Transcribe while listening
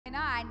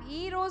And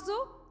ee roju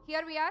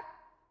here we are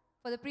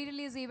for the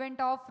pre-release event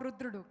of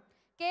Rudhrudu.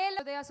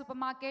 Udaya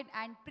Supermarket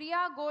and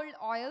Priya Gold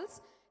Oils.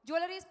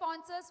 Jewelry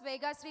sponsors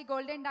Vega Sri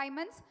Golden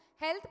Diamonds.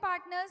 Health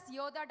partners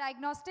Yoda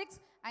Diagnostics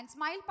and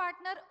Smile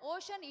partner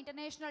Ocean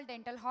International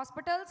Dental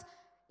Hospitals.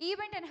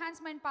 Event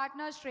enhancement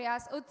partner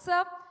Shreyas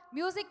Utsav.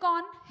 Music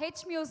on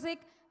H Music.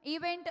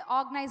 Event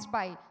organized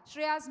by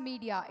Shreyas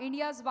Media,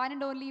 India's one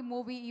and only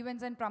movie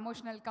events and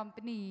promotional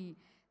company.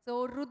 So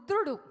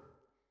Rudhrudu.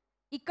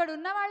 ఇక్కడ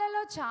ఉన్న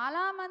వాళ్ళలో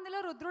చాలా మందిలో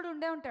రుద్రుడు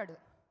ఉండే ఉంటాడు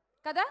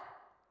కదా,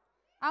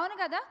 అవును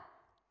కదా.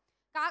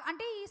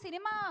 అంటే ఈ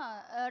సినిమా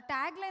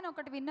ట్యాగ్ లైన్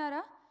ఒకటి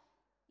విన్నారా?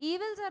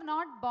 Evils are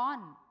not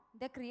born,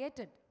 they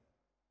created.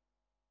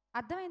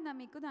 అర్థమైందా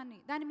మీకు?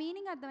 దాని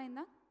మీనింగ్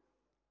అర్థమైందా?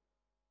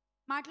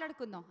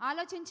 మాట్లాడుకుందాం,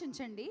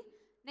 ఆలోచించండి.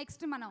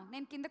 నెక్స్ట్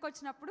నేను కిందకు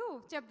వచ్చినప్పుడు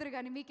చెప్తారు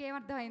కానీ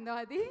మీకేమర్థమైందో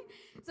అది.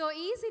 సో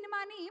ఈ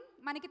సినిమాని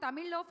మనకి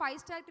తమిళ్లో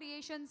 5 స్టార్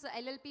క్రియేషన్స్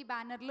ఎల్ఎల్పి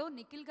బ్యానర్లో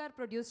నిఖిల్ గారు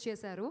ప్రొడ్యూస్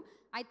చేశారు.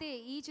 అయితే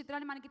ఈ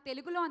చిత్రాన్ని మనకి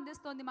తెలుగులో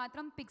అందిస్తోంది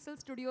మాత్రం పిక్సెల్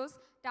స్టూడియోస్,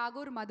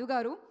 ఠాగూర్ మధు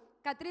గారు,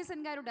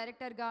 కత్రీసన్ గారు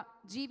డైరెక్టర్గా,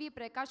 జీవి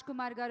ప్రకాష్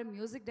కుమార్ గారు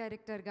మ్యూజిక్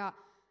డైరెక్టర్గా,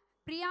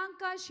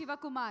 ప్రియాంక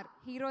శివకుమార్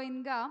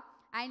హీరోయిన్గా,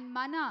 అండ్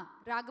మన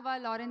రాఘవ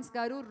లారెన్స్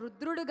గారు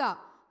రుద్రుడుగా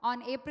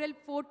ఆన్ April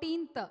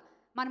 14th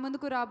మన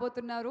ముందుకు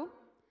రాబోతున్నారు.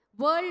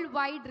 World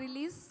wide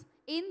release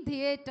in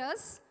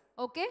theatres.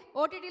 Okay,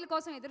 ఓటీటీల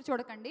కోసం ఎదురు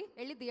చూడకండి,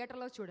 వెళ్ళి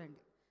థియేటర్లో చూడండి,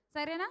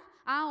 సరేనా?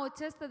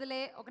 వచ్చేస్తుందిలే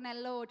ఒక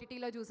నెలలో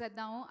ఓటీటీలో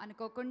చూసేద్దాము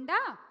అనుకోకుండా.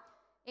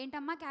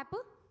 ఏంటమ్మా క్యాప్?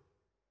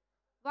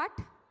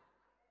 వాట్?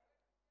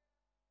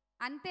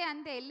 అంతే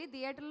వెళ్ళి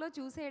థియేటర్లో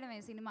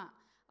చూసేయడమే సినిమా.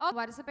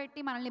 వరుస పెట్టి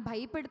మనల్ని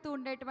భయపెడుతూ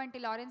ఉండేటువంటి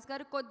లారెన్స్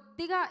గారు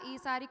కొద్దిగా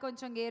ఈసారి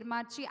కొంచెం గేర్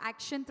మార్చి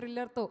యాక్షన్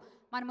థ్రిల్లర్తో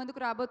మన ముందుకు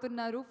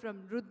రాబోతున్నారు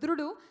ఫ్రమ్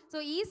రుద్రుడు. సో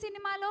ఈ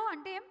సినిమాలో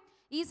అంటే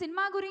ఈ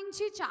సినిమా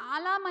గురించి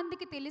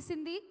చాలామందికి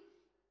తెలిసింది,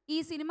 ఈ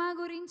సినిమా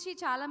గురించి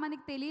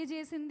చాలామందికి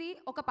తెలియజేసింది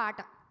ఒక పాట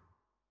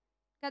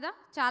కదా.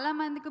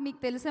 చాలామందికి మీకు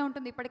తెలిసే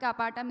ఉంటుంది ఇప్పటికీ ఆ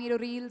పాట. మీరు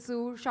రీల్స్,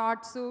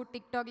 షార్ట్స్,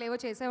 టిక్టాక్లు ఏవో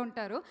చేసే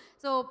ఉంటారు.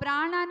 సో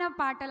ప్రాణాన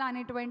పాటలు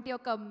అనేటువంటి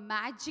ఒక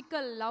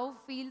magical love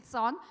feel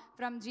song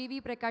from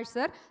G V Prakash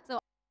sir. So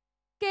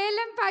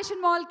KLM Fashion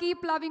Mall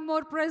Keep Loving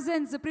More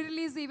presents the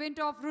pre-release event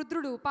of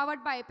Rudhrudu,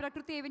 powered by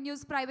Prakriti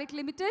Avenues Private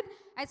Limited.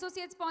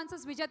 Associate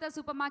sponsors Vijata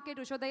Supermarket,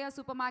 Ushodaya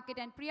Supermarket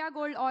and Priya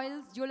Gold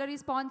Oils. Jewelry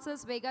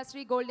sponsors Vega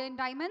Sri Golden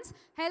Diamonds.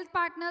 Health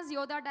partners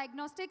Yoda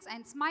Diagnostics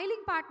and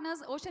smiling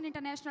partners Ocean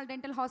International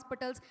Dental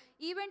Hospitals.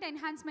 Event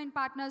enhancement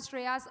partners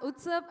Shreyas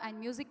Utsav and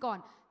Music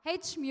on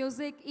H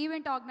Music.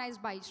 Event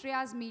organized by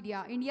Shreyas Media,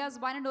 India's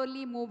one and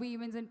only movie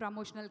events and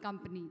promotional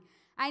company.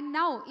 And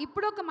now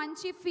ఇప్పుడు ఒక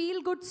మంచి feel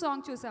good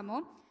song చూసాము.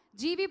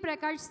 జీవి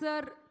Prakash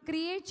sir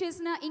create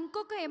చేసిన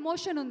ఇంకొక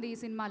emotion ఉంది ఈ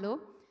సినిమాలో.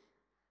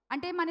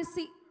 అంటే మన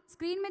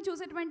స్క్రీన్ మీద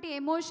చూసేటువంటి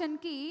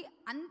ఎమోషన్కి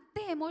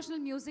అంతే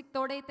ఎమోషనల్ మ్యూజిక్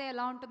తోడైతే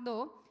ఎలా ఉంటుందో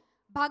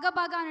భగ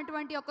భగ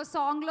అనేటువంటి ఒక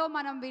సాంగ్లో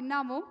మనం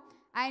విన్నాము.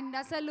 అండ్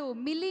అసలు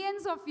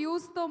మిలియన్స్ ఆఫ్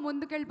వ్యూస్తో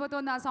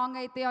ముందుకెళ్ళిపోతుంది ఆ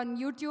సాంగ్ అయితే ఆన్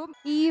యూట్యూబ్.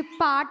 ఈ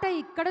పాట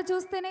ఇక్కడ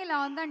చూస్తేనే ఇలా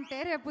ఉందంటే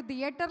రేపు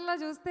థియేటర్లో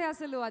చూస్తే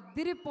అసలు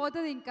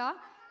అద్దిరిపోతుంది ఇంకా.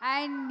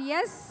 అండ్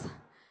ఎస్,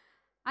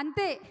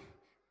 అంతే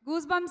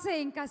గూస్ బంప్సే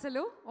ఇంకా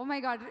అసలు. ఓ మై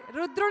గాడ్,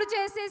 రుద్రుడు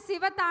చేసే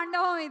శివ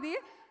తాండవం ఇది.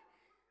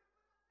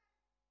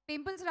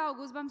 పింపుల్స్ రావు,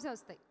 గూస్ బంప్సే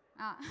వస్తాయి.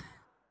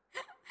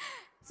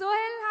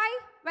 Sohel hi,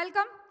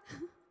 welcome.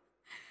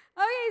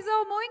 Okay, so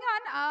moving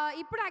on.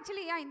 ఇప్పుడు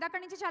యాక్చువల్లీ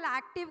ఇందాక నుంచి చాలా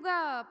యాక్టివ్గా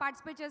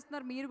పార్టిసిపేట్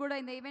చేస్తున్నారు మీరు కూడా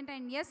in the event.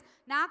 And yes,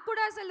 నాకు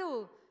కూడా అసలు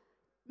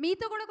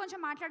మీతో కూడా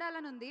కొంచెం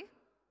మాట్లాడాలని ఉంది.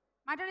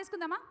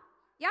 మాట్లాడేసుకుందామా?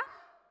 Yeah,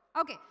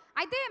 okay.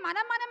 అయితే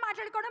మనం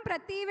మాట్లాడుకోవడం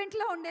ప్రతి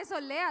ఈవెంట్లో ఉండే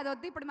సొల్లే, అది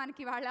వద్దు ఇప్పుడు మనకి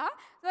ఇవాళ.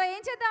 సో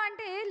ఏం చేద్దాం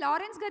అంటే,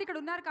 లారెన్స్ గారు ఇక్కడ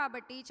ఉన్నారు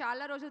కాబట్టి,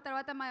 చాలా రోజుల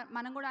తర్వాత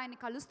మనం కూడా ఆయన్ని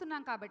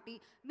కలుస్తున్నాం కాబట్టి,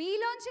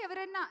 మీలోంచి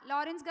ఎవరైనా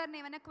లారెన్స్ గారిని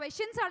ఏమైనా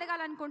క్వశ్చన్స్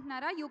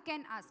అడగాలనుకుంటున్నారా? యూ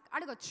కెన్ ఆస్క్,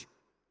 అడగొచ్చు.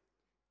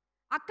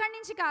 అక్కడి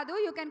నుంచి కాదు,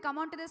 you can come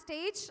on to the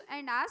stage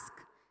and ask.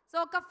 So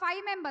ఒక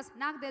 5 మెంబర్స్,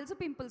 నాకు తెలుసు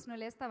పింపుల్స్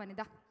నువ్వు లేస్తావని,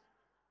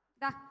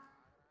 దా.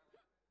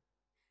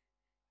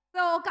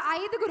 సో ఒక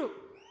 5గురు.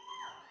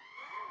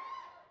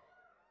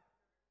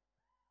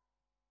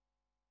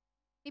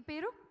 మీ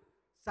పేరు?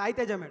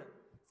 సాయితేజ మేడం.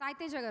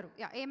 సాయితేజ గారు,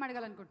 ఏం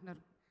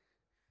అడగాలనుకుంటున్నారు?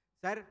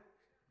 సార్,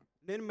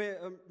 నేను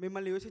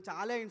మిమ్మల్ని చూసి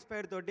చాలా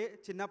ఇన్స్పైర్ తోటి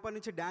చిన్నప్పటి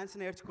నుంచి డ్యాన్స్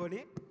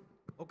నేర్చుకొని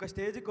ఒక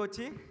స్టేజ్కి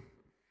వచ్చి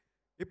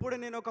ఇప్పుడు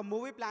నేను ఒక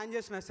మూవీ ప్లాన్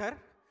చేసిన సార్.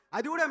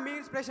 అది కూడా మీ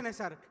ఇన్స్పిరేషనే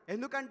సార్.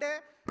 ఎందుకంటే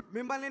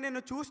మిమ్మల్ని నేను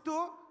చూస్తూ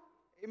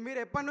మీరు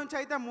ఎప్పటి నుంచి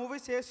అయితే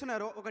మూవీస్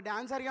చేస్తున్నారో ఒక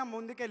డ్యాన్సర్గా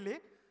ముందుకెళ్ళి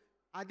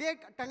అదే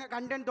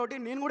కంటెంట్ తోటి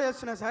నేను కూడా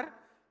చేస్తున్నా సార్.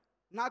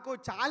 నాకు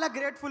చాలా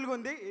గ్రేట్ఫుల్గా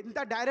ఉంది ఇంత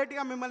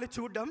డైరెక్ట్గా మిమ్మల్ని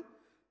చూడడం.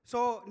 సో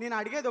నేను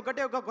అడిగేది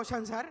ఒకటే ఒక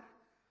క్వశ్చన్ సార్,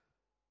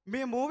 మీ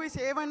మూవీస్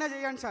ఏమైనా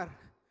చేయండి సార్,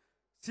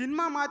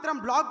 సినిమా మాత్రం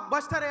బ్లాక్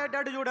బస్టర్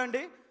అయ్యేటట్టు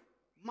చూడండి.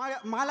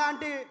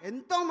 మాలాంటి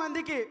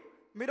ఎంతోమందికి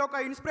మీరు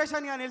ఒక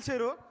ఇన్స్పిరేషన్గా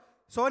నిలిచారు.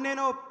 సో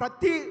నేను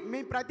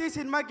ప్రతి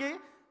సినిమాకి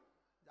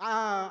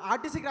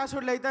ఆర్టీసీ క్రాస్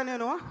రోడ్లో అయితే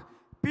నేను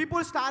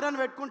పీపుల్ స్టార్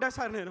అని పెట్టుకుంటా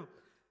సార్. నేను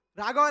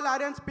రాఘవ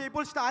లారెన్స్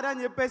పీపుల్ స్టార్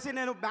అని చెప్పేసి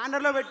నేను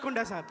బ్యానర్లో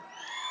పెట్టుకుంటా సార్.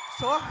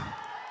 సో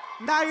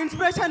నా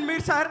ఇన్స్పిరేషన్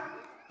మీరు sir.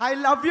 I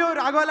love you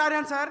Raghava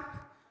Lawrence sir.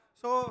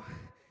 So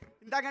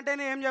ఇంతకంటే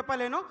నేను ఏం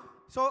చెప్పలేను.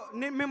 సో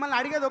నేను మిమ్మల్ని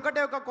అడిగేది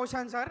ఒకటే ఒక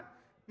క్వశ్చన్ సార్.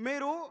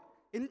 మీరు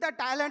ఇంత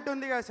టాలెంట్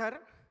ఉంది కదా సార్,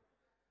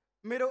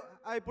 మీరు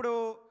ఇప్పుడు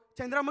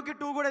చంద్రముఖి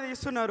 2 కూడా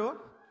తీస్తున్నారు.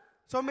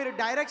 సో మీరు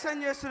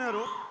డైరెక్షన్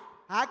చేస్తున్నారు,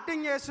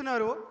 యాక్టింగ్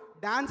చేస్తున్నారు,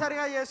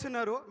 డాన్సర్గా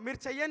చేస్తున్నారు. మీరు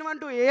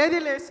చెయ్యనివంటూ ఏది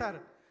లేదు సార్.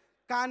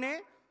 కానీ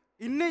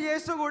ఇన్ని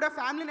చేస్తూ కూడా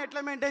ఫ్యామిలీని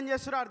ఎట్లా మెయింటైన్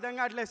చేస్తారో అర్థం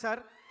కావట్లేదు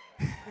సార్.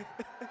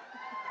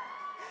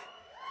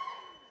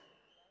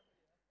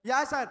 యా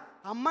సార్,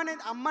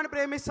 అమ్మని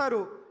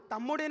ప్రేమిస్తారు,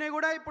 తమ్ముడిని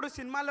కూడా ఇప్పుడు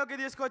సినిమాల్లోకి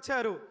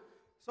తీసుకొచ్చారు.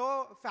 సో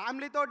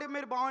ఫ్యామిలీ తోటి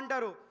మీరు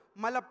బాగుంటారు,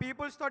 మళ్ళీ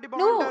పీపుల్స్ తోటి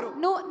బాగుంటారు.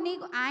 నువ్వు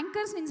నీకు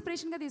యాంకర్స్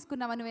ఇన్స్పిరేషన్ గా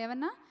తీసుకున్నావా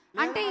నువ్వేమన్నా?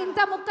 అంటే ఇంత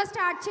ముక్క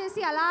స్టార్ట్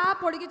చేసి అలా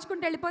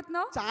పొడిగించుకుంటూ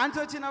వెళ్ళిపోతున్నావు. ఛాన్స్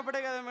వచ్చినప్పుడే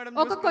కదా మేడం.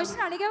 ఒక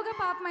క్వశ్చన్ అడిగావుగా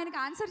పాపం, ఆయనకి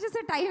ఆన్సర్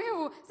చేసే టైం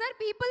ఇవ్వు. సార్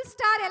పీపుల్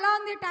స్టార్ ఎలా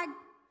ఉంది ట్యాగ్?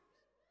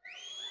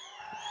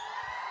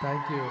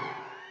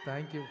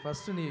 థ్యాంక్ యూ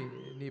ఫస్ట్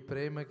నీ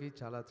ప్రేమకి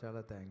చాలా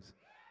చాలా థ్యాంక్స్.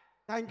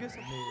 Thank you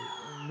sir.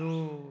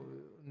 నువ్వు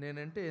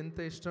నేనంటే ఎంత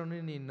ఇష్టం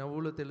నీ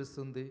నవ్వులో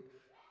తెలుస్తుంది.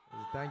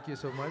 Thank you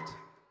so much.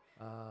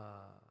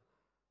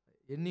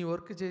 ఎన్ని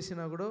వర్క్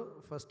చేసినా కూడా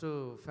ఫస్ట్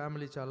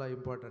ఫ్యామిలీ చాలా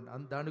ఇంపార్టెంట్.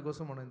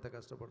 దానికోసం మనం ఇంత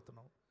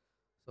కష్టపడుతున్నాం.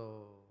 సో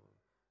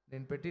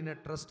నేను పెట్టిన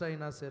ట్రస్ట్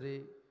అయినా సరే,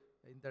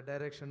 ఇంత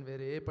డైరెక్షన్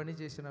వేరే ఏ పని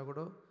చేసినా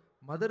కూడా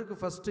మదర్కి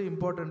ఫస్ట్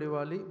ఇంపార్టెంట్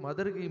ఇవ్వాలి.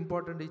 మదర్కి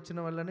ఇంపార్టెంట్ ఇచ్చిన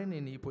వల్లనే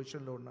నేను ఈ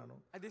పొజిషన్లో ఉన్నాను.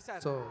 అది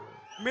సార్, సో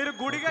మీరు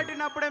గుడి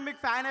కట్టినప్పుడే మీకు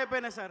ఫ్యాన్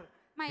అయిపోయినా సార్.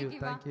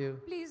 Thank you.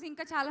 ప్లీజ్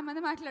ఇంకా చాలా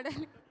మంది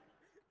మాట్లాడాలి.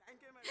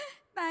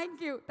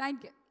 Thank you.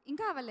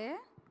 ఇంకా అవ్వలే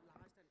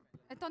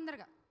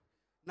తొందరగా.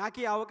 నాకు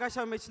ఈ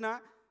అవకాశం ఇచ్చిన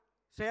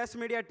శ్రేయస్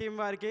మీడియా టీం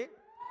వారికి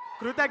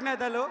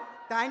కృతజ్ఞతలు.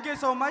 Thank you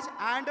so much.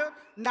 And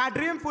నా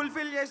డ్రీమ్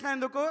ఫుల్ఫిల్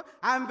చేసినందుకు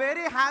I'm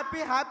very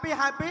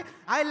happy.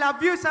 I love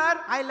you sir,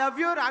 I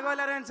love you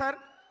రాఘవలరన్ sir.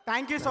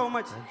 Thank you so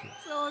much.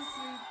 So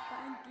sweet.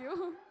 Thank you.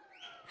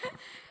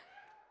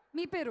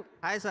 మీ పేరు?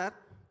 Hi sir.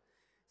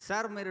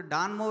 సార్ మీరు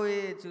don movie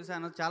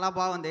చూశాను, చాలా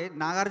బాగుంది.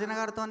 Nagarjuna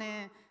గారితోనే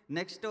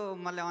next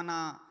మళ్ళీ ఏమన్నా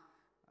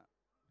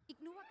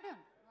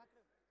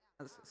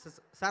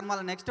sir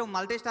మళ్ళీ నెక్స్ట్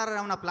మల్టీ స్టార్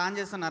ఏమన్నా ప్లాన్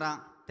చేస్తున్నారా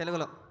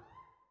తెలుగులో?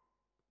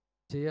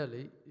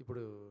 చేయాలి.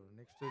 ఇప్పుడు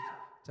నెక్స్ట్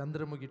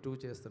చంద్రముఖి 2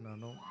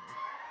 చేస్తున్నాను,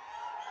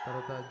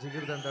 తర్వాత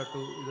జిగిర్దండ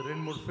 2, ఇది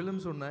 2-3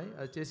 ఫిల్మ్స్ ఉన్నాయి.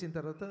 అది చేసిన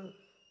తర్వాత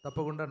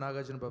తప్పకుండా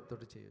నాగార్జున బాబు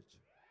తోటి చేయొచ్చు.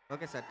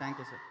 Okay sir, thank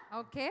you sir.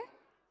 Okay,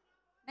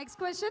 next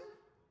question.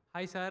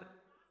 Hi sir,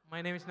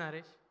 my name is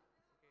Naresh.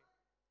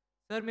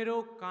 Sir మీరు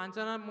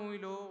కాంచనా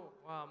మూవీలో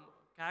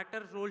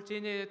క్యారెక్టర్ రోల్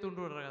చేంజ్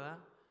అవుతుంటారు కదా,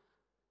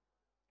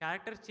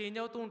 క్యారెక్టర్ చేంజ్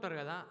అవుతూ ఉంటారు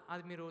కదా,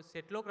 అది మీరు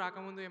సెట్లోకి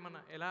రాకముందు ఏమన్నా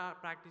ఎలా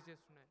ప్రాక్టీస్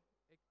చేస్తున్నాయి,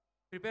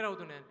 ప్రిపేర్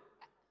అవుతున్నాయని?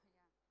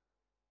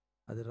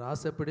 అది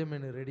రాసేప్పుడే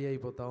మేము రెడీ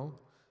అయిపోతాం.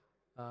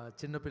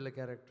 చిన్నపిల్ల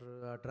క్యారెక్టర్,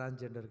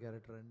 ట్రాన్స్జెండర్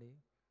క్యారెక్టర్ అండి.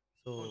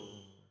 సో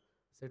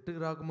సెట్కి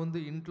రాకముందు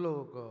ఇంట్లో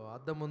ఒక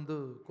అద్దం ముందు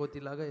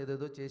కోతిలాగా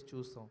ఏదేదో చేసి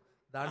చూస్తాం,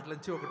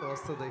 దాంట్లోంచి ఒకటి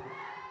వస్తుంది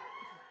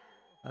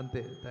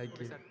అంతే.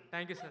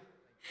 Thank you sir.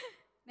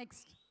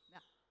 Next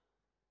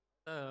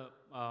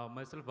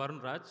myself Varun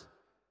Raj.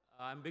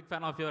 I'm big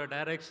fan of your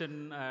direction,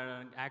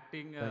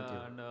 acting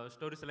and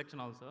story selection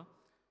also.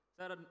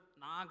 Sir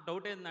నాకు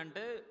డౌట్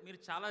ఏంటంటే మీరు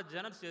చాలా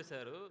జనర్స్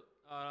చేశారు,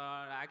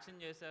 యాక్షన్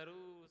చేశారు,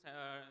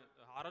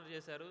 హారర్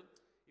చేశారు.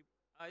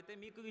 అయితే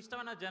మీకు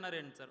ఇష్టమైన జనర్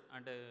ఏంటి సార్?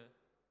 అంటే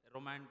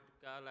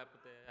రొమాంటికా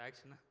లేకపోతే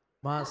యాక్షన్?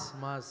 మాస్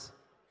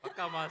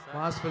పక్కా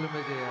మాస్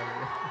ఫిల్మే చేయాలి.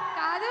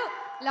 కాదు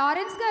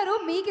లారెన్స్ గారు,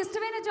 మీకు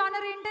ఇష్టమైన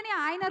జానర్ ఏంటని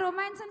ఆయన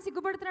రొమాన్స్ అని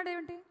సిగ్గుపడుతున్నాడు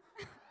ఏమిటి?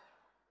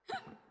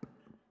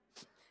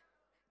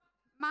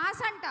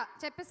 మాస్ అంట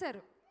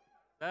చెప్పేశారు.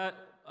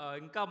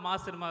 ఇంకా మా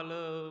సినిమాలు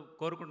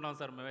కోరుకుంటున్నాం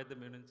సార్ మేమైతే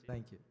మీ నుంచి.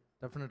 థ్యాంక్ యూ,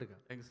 డెఫినెట్గా.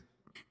 Thanks.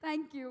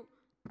 Thank you.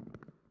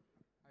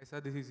 Hi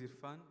sir, this is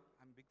Irfan.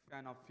 I'm big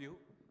fan of you.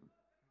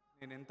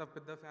 నేను ఎంత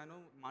పెద్ద ఫ్యాను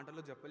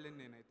మాటల్లో చెప్పలేను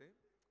నేనైతే.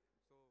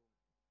 సో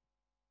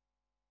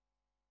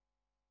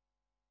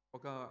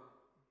ఒక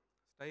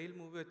స్టైల్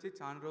మూవీ వచ్చి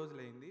చాలా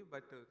రోజులు అయింది,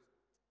 but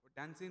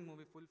dancing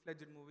movie, full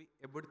fledged movie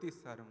ఎప్పుడు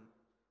తీస్తారు?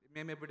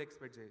 మేము ఎప్పుడు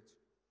ఎక్స్పెక్ట్ చేయొచ్చు?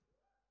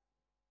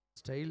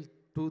 స్టైల్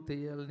 2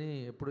 తీయాలని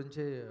ఎప్పటి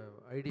నుంచే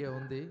ఐడియా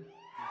ఉంది.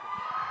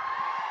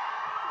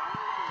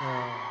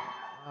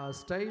 ఆ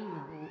స్టైల్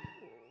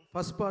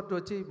ఫస్ట్ పార్ట్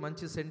వచ్చి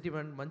మంచి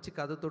సెంటిమెంట్, మంచి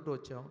కథతోటి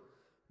వచ్చాం.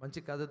 మంచి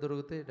కథ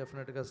దొరికితే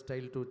డెఫినెట్గా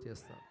స్టైల్ 2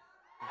 చేస్తాం.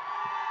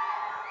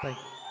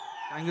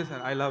 Thank you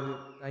sir, I love you.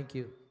 Thank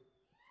you.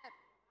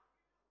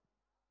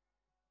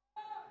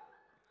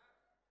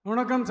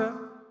 Vanakkam sir.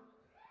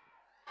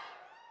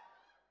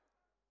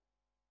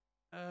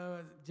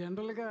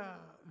 జనరల్గా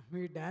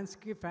మీ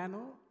డ్యాన్స్కి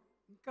ఫ్యాను,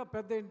 ఇంకా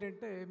పెద్ద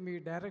ఏంటంటే మీ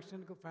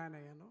డైరెక్షన్కి ఫ్యాన్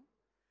అయ్యాను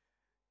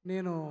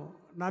నేను.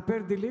 నా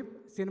పేరు దిలీప్,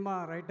 సినిమా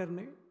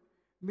రైటర్ని.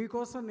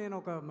 మీకోసం నేను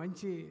ఒక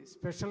మంచి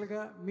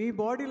స్పెషల్గా మీ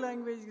బాడీ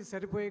లాంగ్వేజ్కి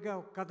సరిపోయేగా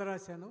ఒక కథ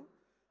రాశాను.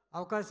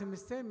 అవకాశం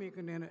ఇస్తే మీకు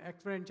నేను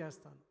ఎక్స్ప్లెయిన్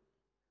చేస్తాను.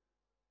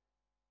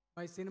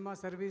 మై సినిమా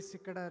సర్వీస్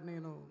ఇక్కడ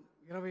నేను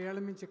 20 ఏళ్ళ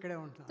నుంచి ఇక్కడే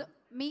ఉంటాను.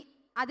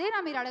 అదేనా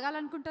మీరు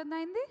అడగాలనుకుంటుందా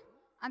అయింది?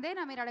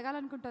 అదేనా మీరు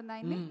అడగాలనుకుంటుందా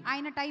అయింది?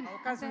 ఆయన టైం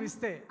అవకాశం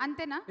ఇస్తే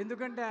అంతేనా?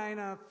 ఎందుకంటే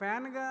ఆయన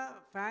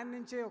ఫ్యాన్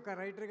నుంచే ఒక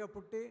రైటర్గా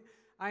పుట్టి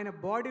ఆయన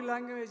బాడీ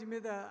లాంగ్వేజ్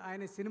మీద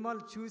ఆయన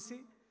సినిమాలు చూసి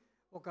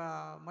ఒక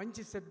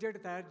మంచి సబ్జెక్ట్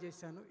తయారు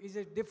చేశాను. Is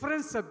a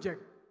different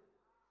subject.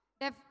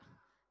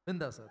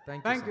 విందా sir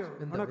Thank you.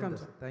 Vanakkam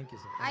sir thank you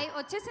sir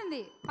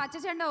వచ్చేసింది పచ్చ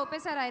జెండా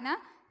ఊపేశారు ఆయన.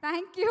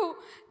 Thank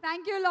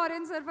you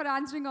Lawrence sir for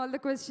answering all the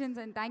questions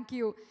and thank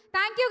you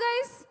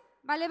guys.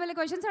 భలే భలే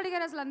క్వశ్చన్స్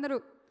అడిగారు అసలు అందరూ.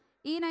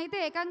 ఈయనైతే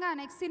ఏకంగా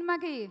నెక్స్ట్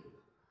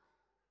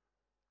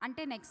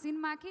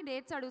సినిమాకి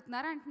డేట్స్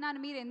అడుగుతున్నారు అంటున్నాను.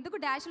 మీరు ఎందుకు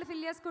డాష్లు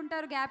ఫిల్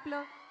చేసుకుంటారు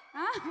గ్యాప్లో?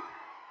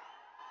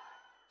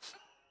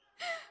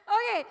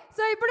 ఓకే,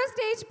 సో ఇప్పుడు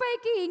స్టేజ్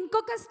పైకి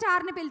ఇంకొక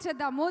స్టార్ని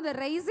పిలిచేద్దాము. ద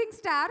రైజింగ్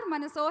స్టార్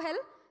మన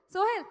సోహెల్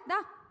దా.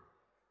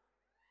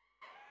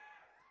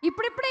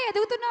 ఇప్పుడిప్పుడే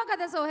ఎదుగుతున్నావు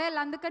కదా సోహెల్,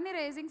 అందుకని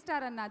rising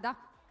star అన్నాదా.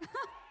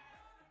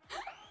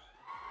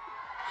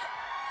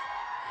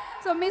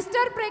 So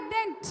mister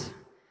pregnant.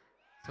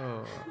 So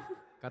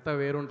కథ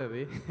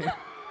వేరుంటుంది,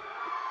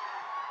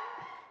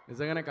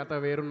 నిజంగానే కథ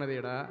వేరున్నది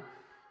ఇక్కడ.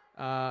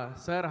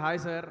 Sir hi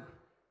sir,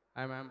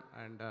 I ma'am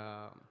and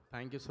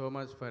thank you so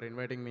much for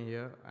inviting me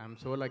here. I'm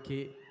so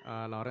lucky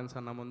Lawrence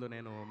అన్న ముందు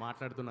నేను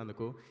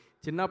మాట్లాడుతున్నందుకు.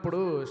 చిన్నప్పుడు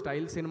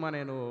స్టైల్ సినిమా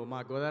నేను మా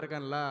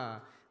గోదావరికన్లా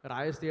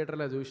రాయస్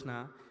థియేటర్లో చూసిన.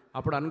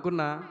 అప్పుడు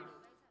అనుకున్నా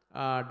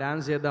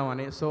డ్యాన్స్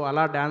చేద్దామని. సో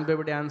అలా డ్యాన్స్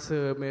బేబీ డ్యాన్స్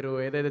మీరు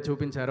ఏదైతే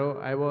చూపించారో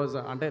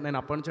అంటే నేను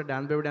అప్పటి నుంచి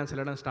డ్యాన్స్ బేబీ డ్యాన్స్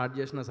వెళ్ళడం స్టార్ట్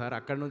చేసిన సార్.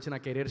 అక్కడ నుంచి నా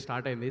కెరీర్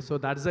స్టార్ట్ అయింది. So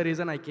that's the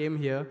reason I came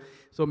here.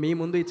 So మీ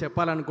ముందు ఇది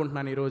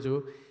చెప్పాలనుకుంటున్నాను ఈరోజు.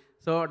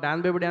 సో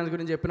డ్యాన్స్ బేబీ డ్యాన్స్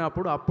గురించి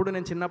అప్పుడు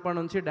నేను చిన్నప్పటి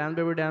నుంచి డ్యాన్స్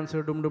బేబీ డ్యాన్స్,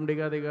 డుమ్ డుమ్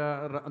డిగా దిగా,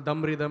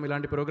 దమ్ రిదమ్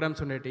ఇలాంటి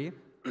ప్రోగ్రామ్స్ ఉండేవి.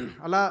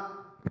 అలా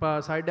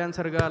సైడ్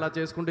డాన్సర్గా అలా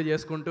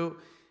చేసుకుంటూ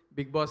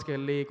బిగ్ బాస్కి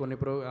వెళ్ళి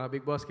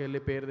బిగ్ బాస్కి వెళ్ళి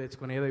పేరు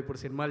తెచ్చుకొని ఏదో ఇప్పుడు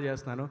సినిమాలు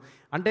చేస్తున్నాను.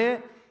 అంటే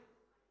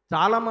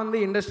చాలామంది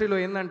ఇండస్ట్రీలో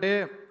ఏంటంటే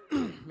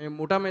మేము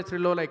ముఠా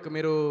మేస్త్రిలో లైక్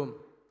మీరు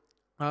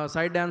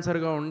సైడ్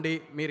డాన్సర్గా ఉండి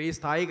మీరు ఈ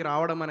స్థాయికి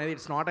రావడం అనేది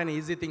it's not an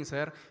easy thing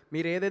sir.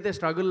 మీరు ఏదైతే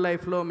స్ట్రగుల్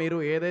లైఫ్లో మీరు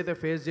ఏదైతే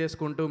ఫేస్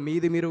చేసుకుంటూ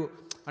మీరు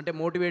అంటే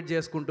మోటివేట్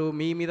చేసుకుంటూ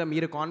మీ మీద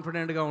మీరు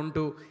కాన్ఫిడెంట్గా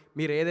ఉంటూ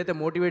మీరు ఏదైతే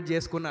మోటివేట్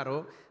చేసుకున్నారో,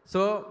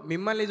 సో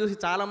మిమ్మల్ని చూసి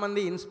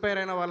చాలామంది ఇన్స్పైర్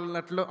అయిన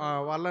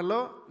వాళ్ళలో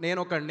నేను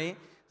ఒకడిని.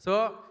 సో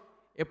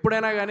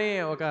ఎప్పుడైనా కానీ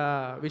ఒక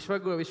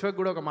విశ్వక్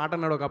కూడా ఒక మాట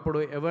అన్నాడు ఒకప్పుడు,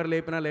 ఎవరు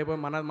లేపినా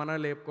మనం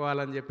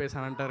లేపుకోవాలని చెప్పేసి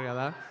అని అంటారు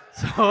కదా.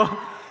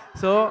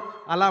 సో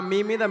అలా మీ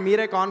మీద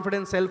మీరే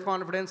సెల్ఫ్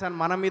కాన్ఫిడెన్స్ అండ్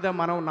మన మీద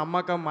మనం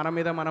నమ్మకం, మన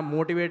మీద మనం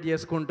మోటివేట్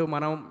చేసుకుంటూ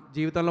మనం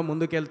జీవితంలో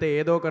ముందుకెళ్తే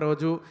ఏదో ఒక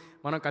రోజు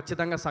మనం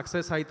ఖచ్చితంగా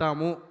సక్సెస్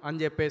అవుతాము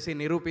అని చెప్పేసి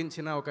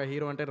నిరూపించిన ఒక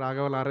హీరో అంటే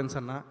రాఘవ లారెన్స్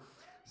అన్న.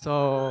 సో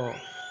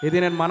ఇది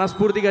నేను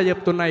మనస్ఫూర్తిగా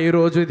చెప్తున్నా.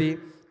 ఈరోజు ఇది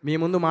మీ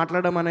ముందు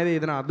మాట్లాడడం అనేది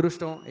ఇది నా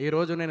అదృష్టం.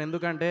 ఈరోజు నేను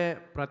ఎందుకంటే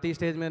ప్రతి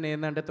స్టేజ్ మీద నేను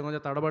ఏంటంటే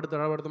కొంచెం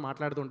తడబడుతూ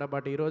మాట్లాడుతుంటా,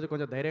 బట్ ఈరోజు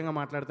కొంచెం ధైర్యంగా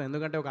మాట్లాడుతాను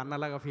ఎందుకంటే ఒక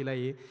అన్నలాగా ఫీల్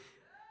అయ్యి.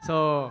 సో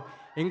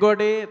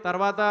ఇంకోటి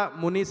తర్వాత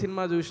ముని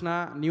సినిమా చూసిన,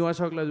 న్యూ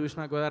అశోక్లో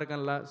చూసిన,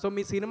 గోదావరికన్లా. సో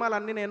మీ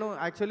సినిమాలన్నీ నేను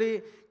యాక్చువల్లీ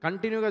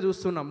కంటిన్యూగా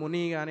చూస్తున్నా,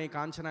 ముని కానీ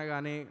కాంచన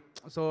కానీ.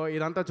 సో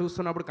ఇదంతా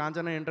చూస్తున్నప్పుడు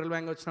కాంచన ఇంటర్వెల్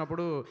బ్యాంక్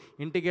వచ్చినప్పుడు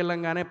ఇంటికి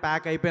వెళ్ళంగానే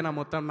ప్యాక్ అయిపోయినా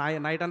మొత్తం.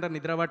 నైట్ అంతా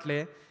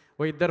నిద్రపట్లే.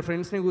 ఓ ఇద్దరు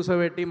ఫ్రెండ్స్ని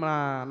కూర్చోబెట్టి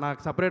నాకు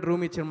సపరేట్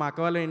రూమ్ ఇచ్చారు. మా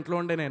అక్క వాళ్ళ ఇంట్లో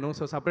ఉండే నేను.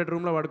 సో సపరేట్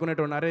రూమ్లో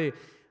పడుకునేటోండి. అరే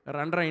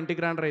రండ్రా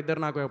ఇంటికి రండ్రా,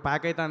 ఇద్దరు నాకు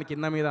ప్యాక్ అవుతాను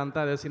కింద మీద అంతా.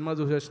 అదే సినిమా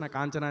చూసి వచ్చిన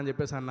కాంచన అని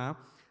చెప్పేసి అన్న.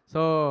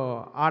 సో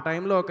ఆ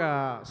టైంలో ఒక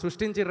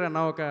సృష్టించిర్రన్న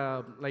ఒక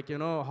లైక్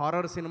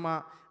హారర్ సినిమా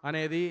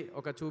అనేది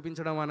ఒక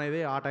చూపించడం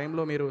అనేది ఆ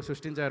టైంలో మీరు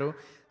సృష్టించారు.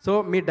 సో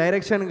మీ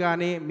డైరెక్షన్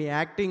కానీ మీ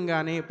యాక్టింగ్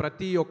కానీ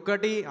ప్రతి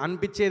ఒక్కటి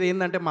అనిపించేది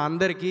ఏంటంటే మా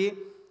అందరికీ,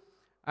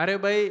 అరే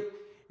భయ్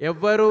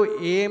ఎవ్వరు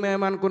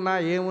ఏమేమనుకున్నా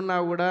ఏమున్నా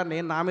కూడా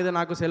నా మీద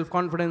నాకు సెల్ఫ్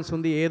కాన్ఫిడెన్స్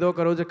ఉంది, ఏదో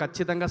ఒక రోజు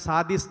ఖచ్చితంగా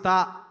సాధిస్తా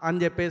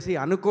అని చెప్పేసి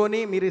అనుకొని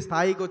మీరు ఈ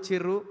స్థాయికి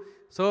వచ్చిర్రు.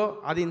 సో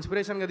అది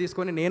ఇన్స్పిరేషన్గా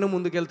తీసుకొని నేను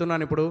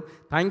ముందుకెళ్తున్నాను ఇప్పుడు.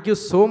 Thank you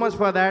so much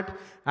for that.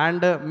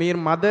 And మీరు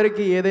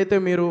మదర్కి ఏదైతే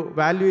మీరు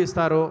వాల్యూ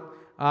ఇస్తారో,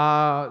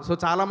 సో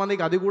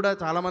చాలామందికి అది కూడా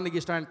చాలామందికి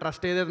ఇష్టం. అండ్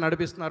ట్రస్ట్ ఏదైతే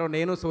నడిపిస్తున్నారో,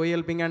 నేను సోయి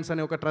హెల్పింగ్ హ్యాండ్స్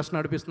అనే ఒక ట్రస్ట్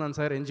నడిపిస్తున్నాను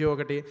సార్, ఎన్జిఓ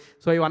ఒకటి.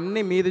 సో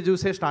ఇవన్నీ మీది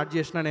చూసే స్టార్ట్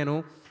చేసిన నేను.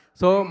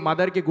 సో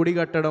మదర్కి గుడి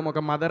కట్టడం, ఒక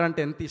మదర్ అంటే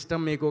ఎంత ఇష్టం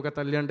మీకు, ఒక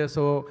తల్లి అంటే.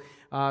 సో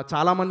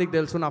చాలామందికి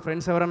తెలుసు. నా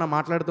ఫ్రెండ్స్ ఎవరైనా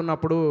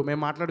మాట్లాడుతున్నప్పుడు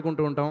మేము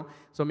మాట్లాడుకుంటూ ఉంటాం.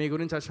 సో మీ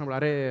గురించి వచ్చినప్పుడు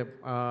అరే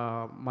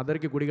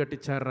మదర్కి గుడి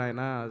కట్టించారు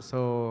ఆయన, సో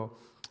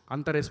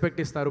అంత రెస్పెక్ట్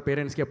ఇస్తారు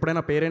పేరెంట్స్కి.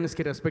 ఎప్పుడైనా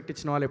పేరెంట్స్కి రెస్పెక్ట్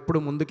ఇచ్చిన వాళ్ళు ఎప్పుడు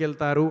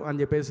ముందుకెళ్తారు అని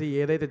చెప్పేసి,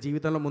 ఏదైతే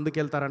జీవితంలో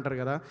ముందుకెళ్తారంటారు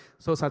కదా.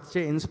 So such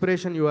a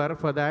inspiration you are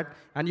for that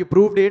and you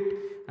proved it.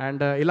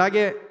 And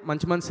ఇలాగే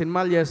మంచి మంచి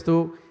సినిమాలు చేస్తూ,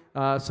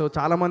 సో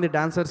చాలామంది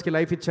డాన్సర్స్కి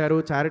లైఫ్ ఇచ్చారు,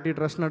 చారిటీ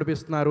ట్రస్ట్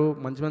నడిపిస్తున్నారు,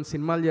 మంచి మంచి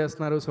సినిమాలు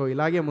చేస్తున్నారు. సో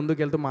ఇలాగే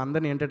ముందుకెళ్తూ మా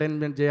అందరిని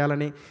ఎంటర్టైన్మెంట్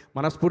చేయాలని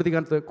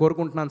మనస్ఫూర్తిగా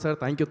కోరుకుంటున్నాను sir.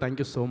 Thank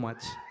you so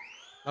much.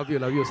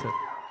 Love you sir.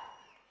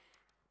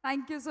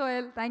 Thank you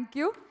Sohel, thank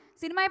you.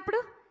 Cinema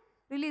ఎప్పుడు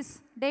release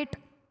date?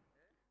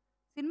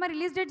 Cinema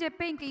release date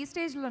చెప్పే ఇంకా ఈ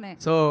స్టేజ్లోనే.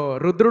 సో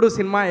రుద్రుడు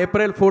సినిమా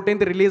April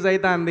 14th రిలీజ్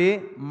అవుతుంది.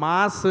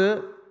 మాస్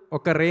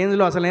ఒక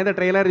రేంజ్లో, అసలు నేనైతే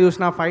ట్రైలర్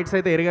చూసిన, ఫైట్స్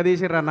అయితే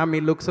ఎరగదీసిర్రన్న మీ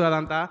లుక్స్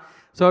అదంతా.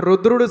 సో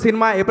రుద్రుడు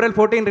సినిమా April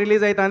 14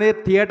 రిలీజ్ అవుతుంది.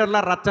 థియేటర్లో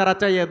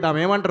రచ్చ చేద్దాం,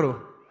 ఏమంటారు?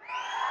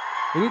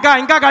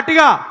 ఇంకా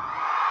గట్టిగా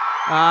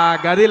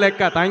గది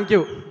లెక్క. Thank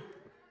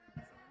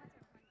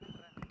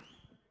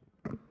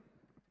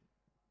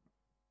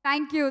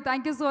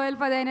you Sohel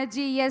for the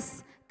energy. Yes,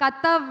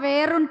 కథ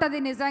వేరుంటుంది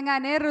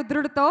నిజంగానే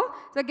రుద్రుడితో.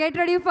 So get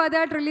ready for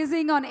that,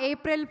 releasing on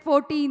April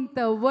 14th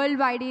world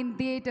wide in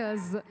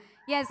theatres.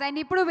 Yes, and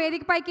ఇప్పుడు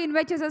వేదిక పైకి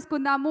ఇన్వైట్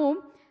చేసేసుకుందాము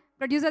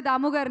ప్రొడ్యూసర్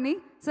దాము గారిని.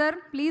 Sir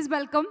please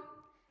welcome.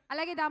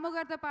 అలాగే దాము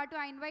గారితో పాటు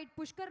ఐ ఇన్వైట్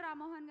పుష్కర్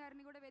రామ్మోహన్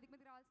గారిని కూడా వేదిక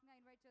మీదకి రావాల్సిందిగా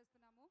ఇన్వైట్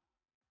చేస్తున్నాము.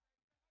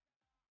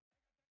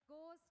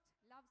 గోస్ట్,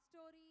 లవ్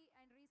స్టోరీ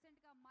అండ్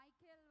రీసెంట్గా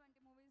మైఖేల్ వంటి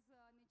మూవీస్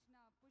ఇచ్చిన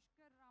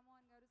పుష్కర్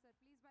రామ్మోహన్ గారు. Sir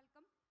please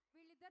welcome.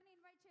 వీళ్ళిద్దరిని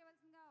ఇన్వైట్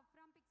చేయవలసిందిగా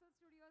from pixel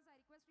studios I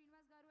request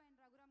Srinivas గారు అండ్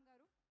రఘురామ్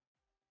గారు.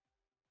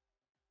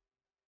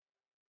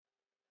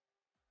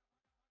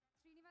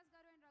 శ్రీనివాస్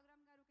గారు అండ్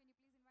రఘురామ్ గారు, can you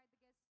please invite the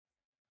guest.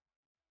 దాము గారు, మా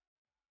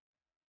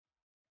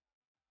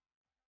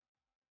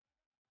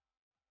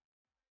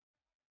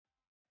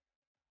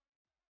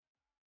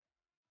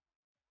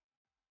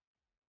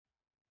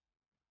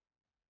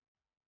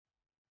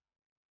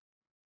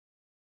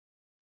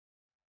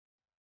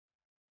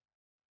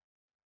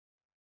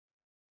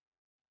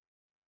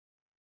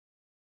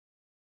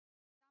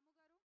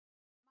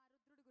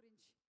రుద్రుడు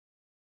గురించి.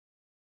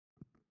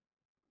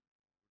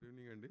 గుడ్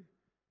ఈవినింగ్ అండి.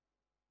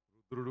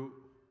 రుద్రుడు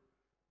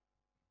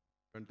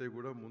కంటే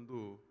కూడా ముందు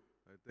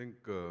I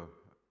think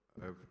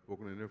I have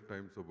spoken enough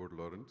times about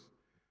Lawrence.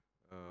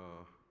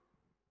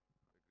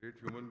 Great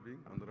human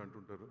being అందరూ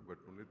అంటుంటారు,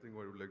 but only thing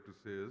I would like to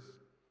say is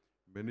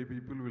many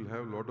people will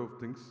have lot of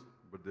things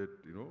but that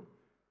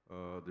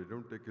they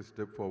don't take a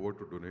step forward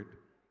to donate.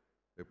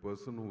 A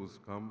person who's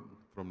come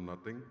from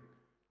nothing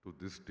to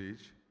this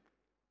stage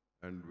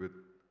and with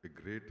a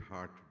great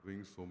heart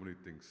doing so many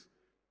things.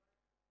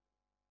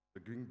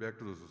 Giving back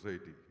to the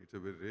society, it's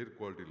a very rare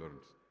quality,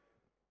 Lawrence.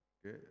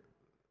 Okay?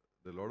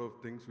 There are a lot of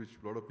things which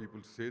a lot of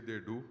people say they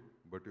do,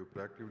 but you've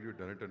practically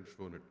done it and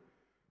shown it.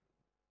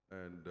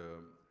 And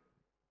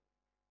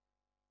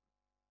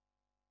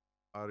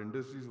our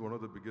industry is one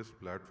of the biggest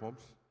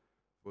platforms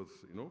for,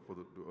 for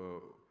the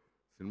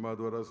cinema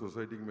dwara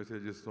society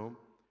messages from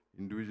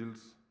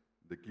individuals,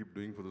 they keep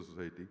doing for the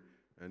society,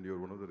 and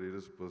you're one of the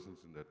rarest persons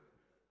in that.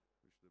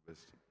 Wish the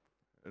best.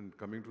 And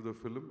coming to the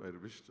film, I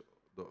wish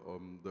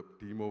the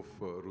team of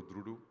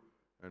Rudhrudu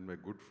and my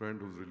good friend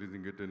who's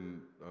releasing it in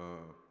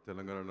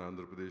Telangana and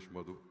Andhra Pradesh,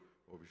 Madhu,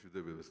 I wish you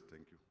the best.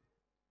 Thank you.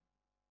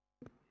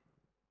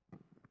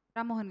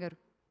 Rammohan గారు.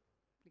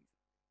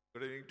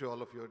 Good evening to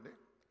all of you.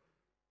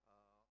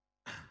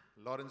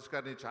 Lawrence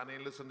Karni, Chana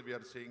Endless, and we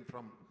are seeing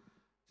from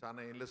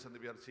Chana Endless, and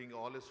we are seeing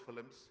all his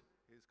films.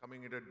 He's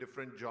coming in a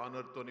different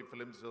genre, Tony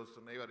films,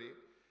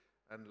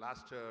 and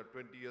last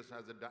 20 years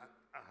as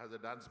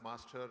a dance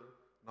master.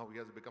 Now he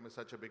has become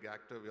such a big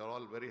actor. We are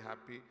all very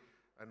happy,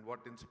 and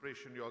what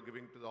inspiration you are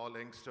giving to all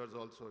youngsters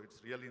also. It's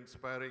really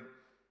inspiring.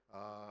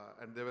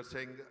 And they were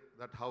saying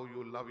that how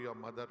you love your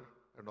mother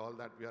and all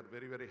that. We are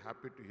very, very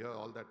happy to hear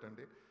all that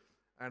today.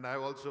 And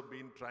I've also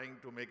been trying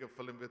to make a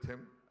film with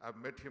him. I've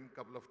met him a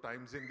couple of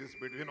times in this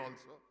between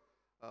also.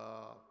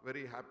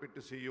 Very happy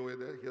to see you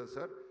here,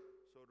 sir.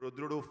 So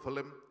Rudhrudu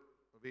film,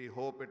 we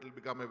hope it will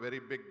become a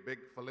very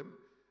big film.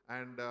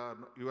 And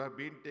you have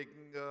been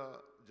taking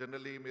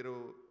generally Miru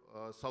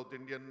South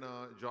Indian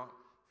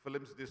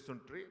films this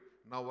country.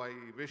 Now I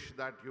wish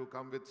that you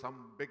come with some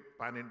big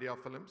pan-India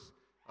films.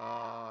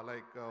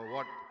 Like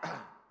what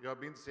you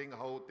have been seeing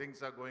how things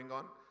are going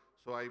on.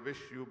 So I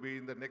wish you be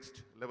in the next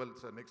level,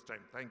 sir, next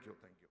time. Thank you.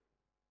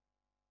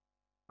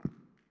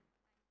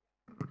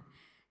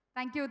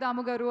 Thank you,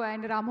 Damu Garu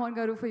and Rammohan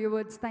Garu, for your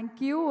words. Thank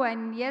you.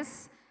 And yes,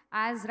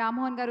 as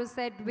Rammohan Garu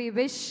said, we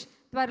wish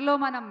త్వరలో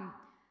మనం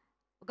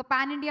ఒక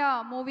pan India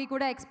movie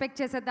కూడా expect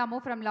చేసేద్దాము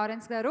from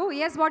Lawrence గారు.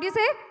 Yes, what do you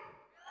say?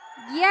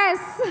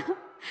 Yes.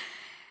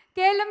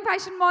 KLM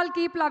Fashion Mall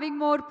Keep Loving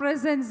More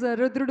presents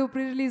Rudhrudu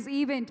pre-release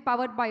event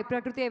powered by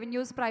Prakriti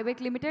Avenues Private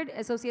Limited.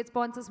 Associate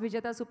sponsors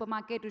Vijata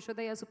Supermarket,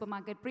 Rishodaya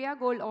Supermarket, Priya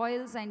Gold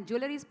Oils and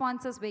Jewelry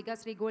sponsors Vega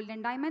Sri Gold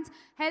and Diamonds.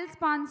 Health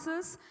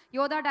sponsors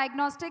Yoda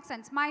Diagnostics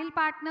and Smile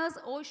partners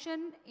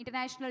Ocean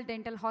International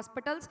Dental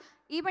Hospitals.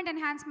 Event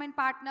enhancement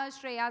partners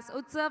Shreyas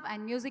Utsav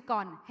and Music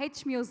On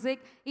H Music.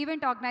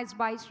 Event organized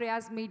by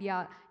Shreyas Media,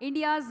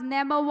 India's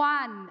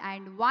 #1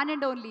 and one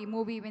and only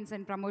movie events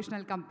and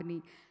promotional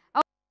company.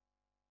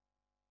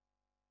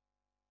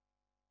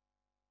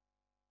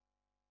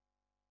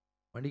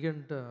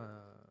 Manikanta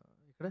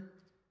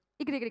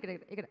ఇక్కడ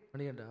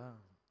మణిగంట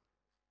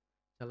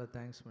చాలా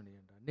thanks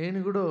Manikanta. నేను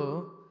కూడా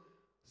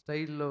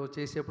స్టైల్లో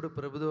చేసేప్పుడు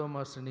ప్రభుదేవ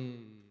మాస్టర్ని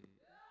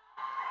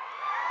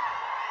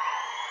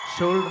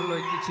షోల్డర్లో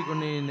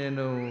ఎక్కించుకొని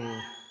నేను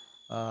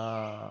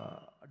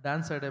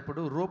dance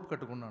ఆడేప్పుడు rope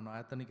కట్టుకున్నాను.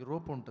 అతనికి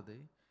రోప్ ఉంటుంది,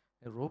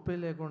 రోపే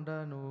లేకుండా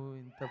నువ్వు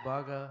ఇంత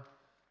బాగా,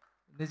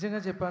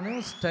 నిజంగా చెప్పాను,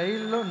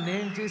 స్టైల్లో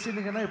నేను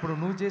చేసింది కన్నా ఇప్పుడు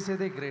నువ్వు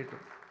చేసేదే గ్రేట్.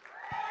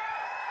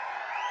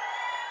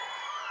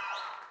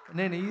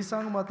 నేను ఈ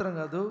సాంగ్ మాత్రం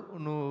కాదు,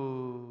 నువ్వు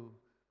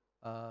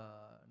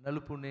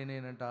నలుపు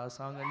నేనేనంట ఆ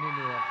సాంగ్ అన్నీ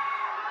నువ్వు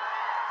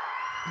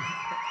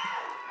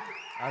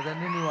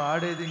అదన్నీ నువ్వు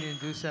ఆడేది నేను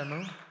చూశాను.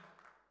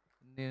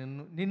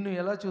 నిన్ను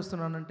ఎలా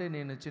చూస్తున్నానంటే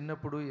నేను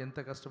చిన్నప్పుడు ఎంత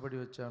కష్టపడి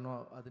వచ్చానో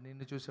అది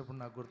నిన్ను చూసేప్పుడు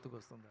నాకు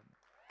గుర్తుకొస్తుంది.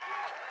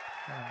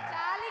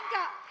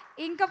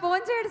 ఇంకా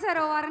ఫోన్ చేయడు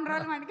సార్, వారం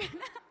రోజులు మనకి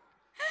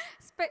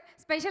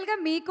స్పెషల్గా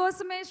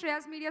మీకోసమే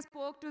Shreyas media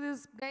spoke to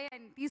this guy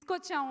and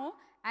తీసుకొచ్చాము.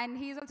 And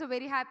he's also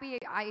very happy.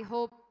 I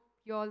hope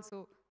you also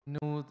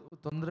నువ్వు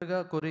తొందరగా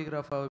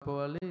కొరియోగ్రాఫ్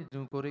అయిపోవాలి,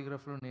 నువ్వు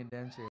కొరియోగ్రాఫ్లో నేను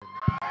డ్యాన్స్ చేయాలి.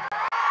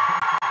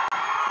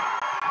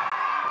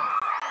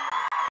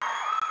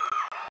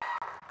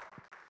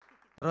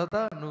 తర్వాత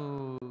నువ్వు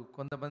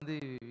కొంతమంది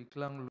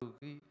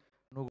వికలాంగులకి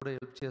నువ్వు కూడా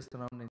హెల్ప్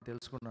చేస్తున్నావు నేను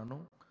తెలుసుకున్నాను.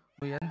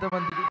 నువ్వు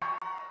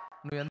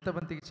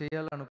ఎంతమందికి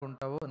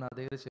చేయాలనుకుంటావో నా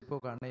దగ్గర చెప్పి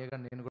ఒక అన్నయ్యగా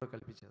నేను కూడా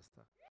కలిపి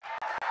చేస్తా.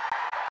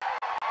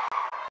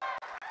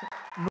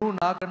 నువ్వు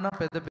నాకన్నా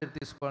పెద్ద పేరు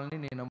తీసుకోవాలని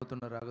నేను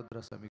నమ్ముతున్న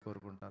రాఘవేంద్ర స్వామి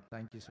కోరుకుంటా.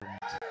 Thank you so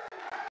much.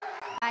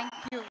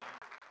 Thank you.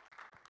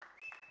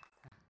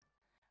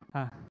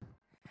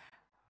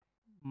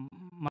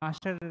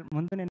 Master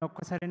ముందు నేను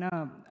ఒక్కసారైనా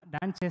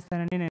డాన్స్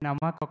చేస్తానని నేను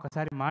అమ్మకి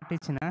ఒక్కసారి మాట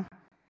ఇచ్చిన.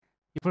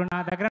 ఇప్పుడు నా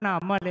దగ్గర నా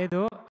అమ్మ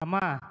లేదు. అమ్మ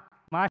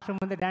మాస్టర్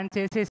ముందు డాన్స్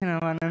చేసేసిన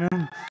నేను.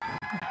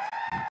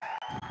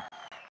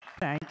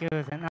 Thank you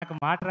sir. నాకు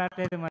మాట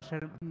రావట్లేదు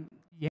మాస్టర్,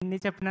 ఎన్ని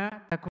చెప్పినా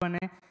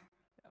తక్కువనే.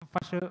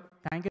 First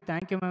thank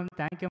you ma'am,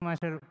 thank you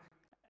master.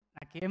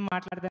 నాకేం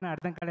మాట్లాడదని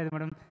అర్థం కాలేదు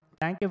madam.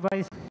 Thank you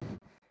boys,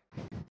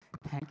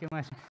 thank you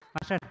master.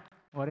 Master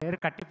ఒరేరు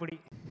కట్టిపుడి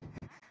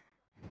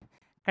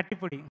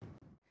కట్టిపుడి.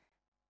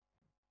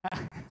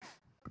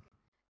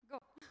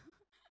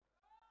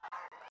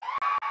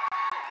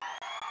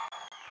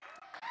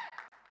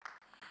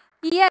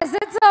 Yes,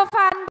 it's a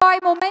fanboy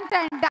moment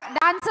and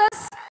dancers,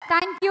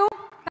 thank you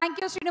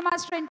Srinu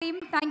Master and team,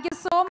 thank you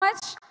so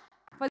much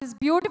for this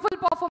beautiful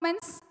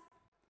performance.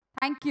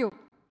 Thank you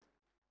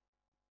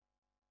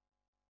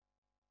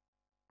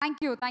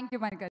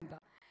Manikanta.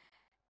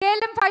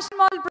 KLM Fashion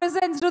Mall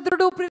presents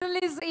Rudhrudu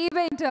pre-release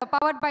event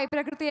powered by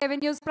Prakriti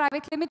Avenues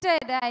Private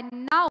Limited. And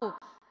now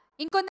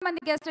ఇంకొంతమంది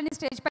గెస్ట్లని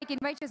stage పైకి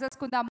invite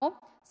చేసేసుకుందాము.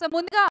 So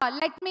ముందుగా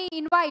let me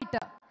invite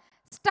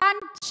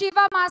stunt Shiva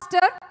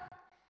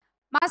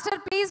master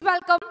please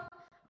welcome.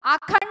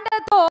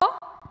 అఖండతో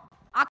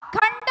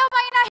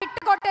అఖండమైన hit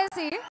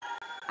కొట్టేసి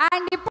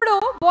and ఇప్పుడు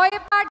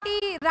బోయపాటి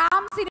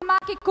రామ్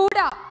సినిమాకి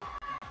కూడా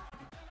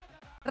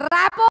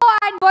rapport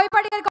and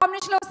Boyapati గారి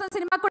కాంబినేషన్లో వస్తున్న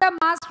సినిమా కూడా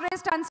మాస్టరే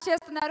స్టంట్స్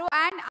చేస్తున్నారు.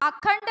 అండ్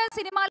అఖండ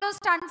సినిమాలో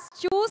స్టంట్స్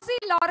చూసి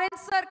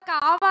లారెన్స్ సార్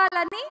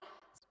కావాలని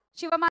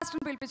శివ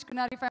మాస్టర్ని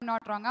పిలిపించుకున్నారు, ఇఫ్ ఐఎమ్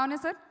నాట్ రాంగ్. అవునా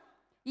sir?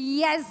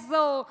 Yes.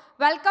 So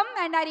welcome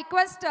and I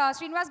request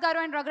Srinivas గారు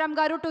అండ్ రఘురామ్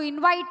గారు to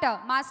invite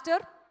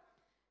master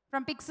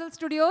from Pixel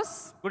Studios.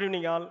 Good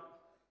evening all.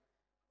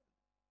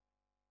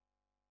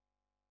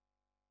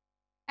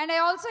 And I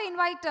also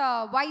invite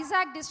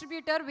Vizag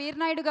distributor Veer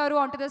Naidu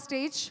garu onto the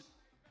stage.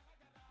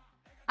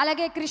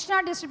 Alage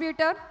Krishna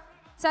distributor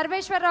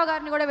Sarveshwar Rao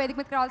garni kuda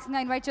vedika meediki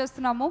ravalsinదిగా invite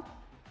చేస్తున్నాము.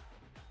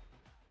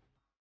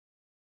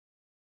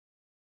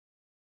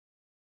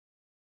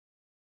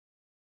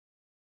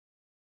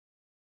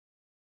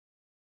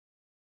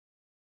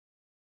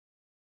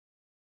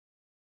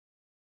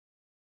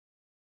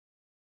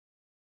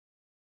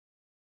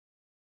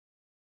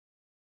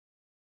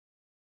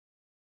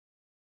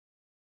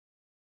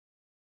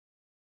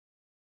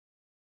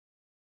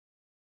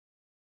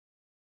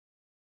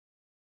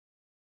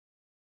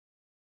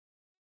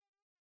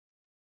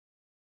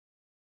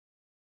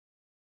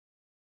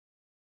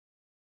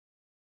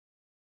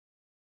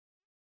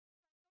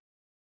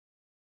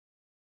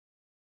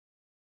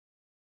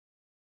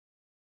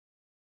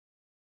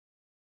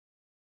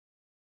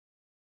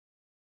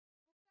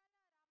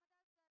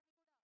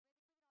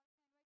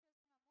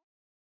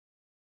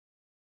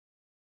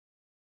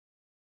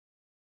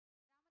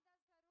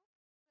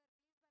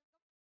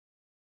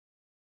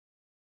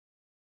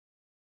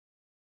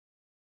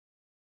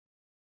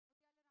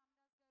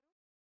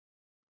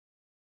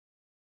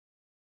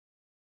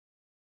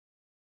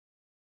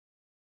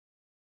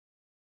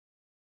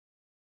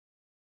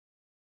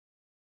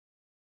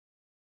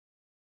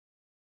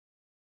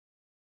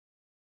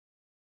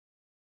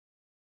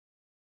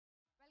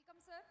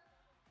 Welcome sir.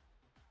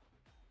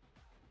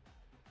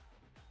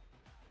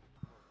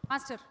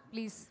 Master,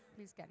 please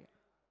carry on.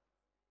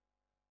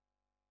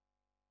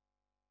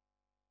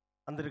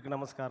 అందరికీ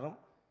నమస్కారం.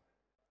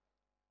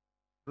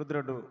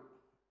 రుద్రుడు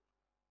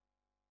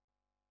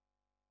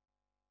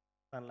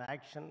దానిలో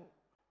action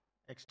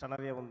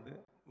ఎక్స్ట్రానరీగా ఉంది.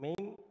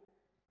 Main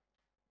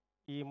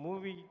ఈ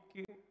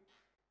మూవీకి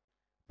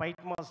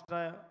fight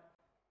master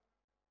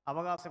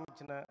అవకాశం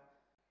ఇచ్చిన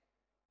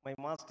my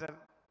master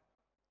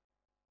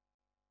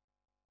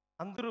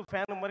అందరూ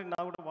ఫ్యాన్, మరి నా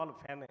కూడా వాళ్ళు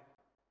ఫ్యానే.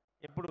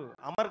 ఎప్పుడు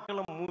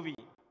అమర్కలం మూవీ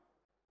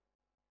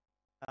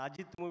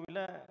అజిత్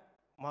మూవీలో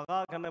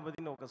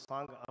మహాగణపతిని ఒక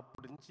సాంగ్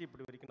అప్పటి నుంచి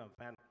ఇప్పటి వరకు నా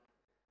ఫ్యాన్.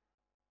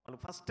 వాళ్ళు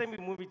ఫస్ట్ టైం ఈ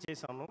మూవీ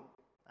చేశాను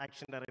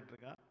యాక్షన్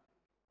డైరెక్టర్గా.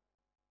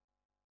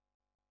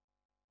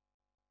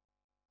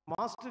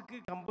 మాస్టర్కి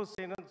కంపోజ్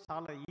చేయడం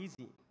చాలా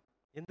ఈజీ.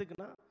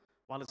 ఎందుకన్నా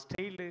వాళ్ళ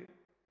స్టైల్,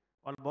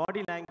 వాళ్ళ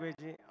బాడీ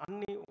లాంగ్వేజ్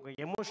అన్నీ ఒక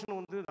ఎమోషన్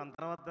ఉంది. దాని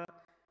తర్వాత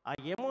ఆ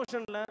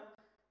ఎమోషனில்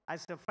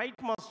యాజ్ ఎ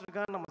ஃபைட்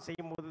மாஸ்டருக்காக நம்ம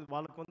செய்யும்போது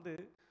వాళ్ళకు வந்து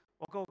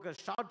ఒక్కొక్క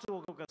షార్ట్స్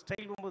ఒక్కొక్క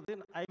style పోகும்போது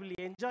I will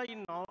enjoy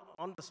in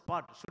on the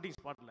spot, shooting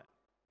స్పాట్లో.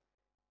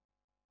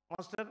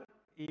 మాస్టర్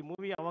ఈ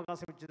మూవీ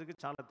అవకాశం ఇచ్చేందుకు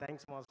చాలా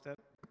థ్యాంక్స్ మాస్టర్.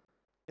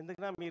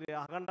 ఎందుకన్నా మీరు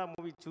అఖండ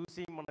మూవీ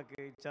చూసి మనకు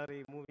ఇచ్చారు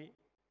ఈ మూవీ.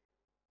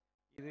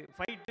 ఇది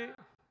ఫైట్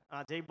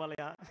జై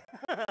బాలయ్య.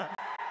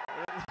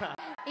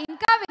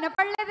 ఇంకా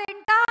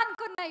వినపడలేదేంటా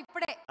అనుకున్నా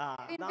ఇప్పుడే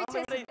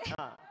వినిపించేసింది.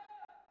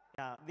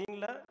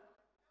 దీనిలో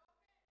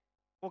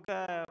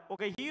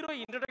ఒక హీరో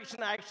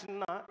ఇంట్రడక్షన్ యాక్షన్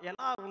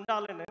ఎలా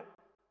ఉండాలని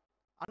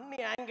అన్ని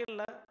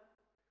యాంగిల్లో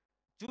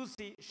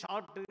చూసి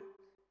short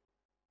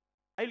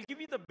I will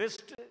give you the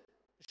best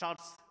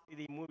shorts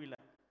ఇది మూవీలో.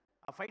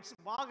 ఆ ఫైట్స్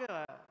బాగా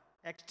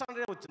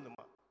ఎక్స్ట్రాడనరీ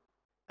వచ్చిందమ్మా.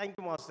 Thank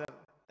you master,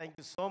 thank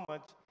you so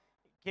much.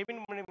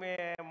 Kevin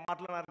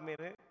మాట్లాడారు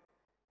మీరు,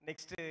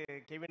 నెక్స్ట్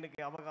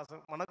కెవిన్కి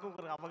అవకాశం, మనకు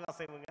ఒక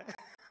అవకాశం ఇవ్వగా.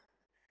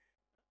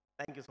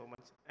 Thank you so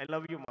much. I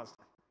love you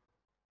master.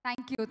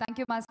 Thank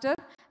you, Master.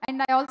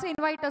 And I also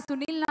invite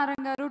Sunil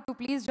Narangaru to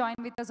please join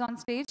with us on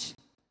stage.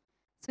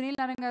 Sunil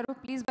Narangaru,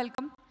 please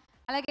welcome.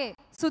 అలాగే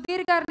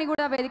సుధీర్ గారిని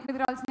కూడా వేదిక మీద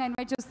రావాల్సిందిగా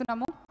ఇన్వైట్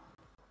చేస్తున్నాము.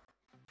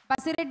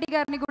 బసిరెడ్డి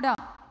గారిని కూడా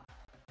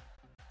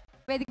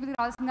వేదిక మీద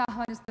రావాల్సిందిగా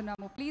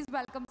ఆహ్వానిస్తున్నాము. Please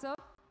welcome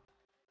sir.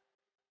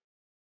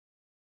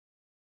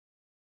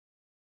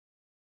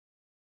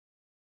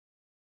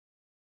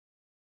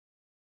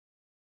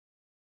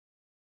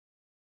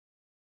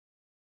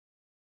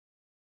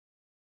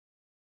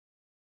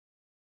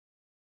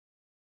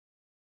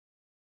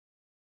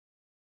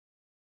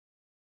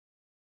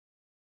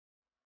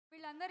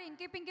 వీళ్ళందరూ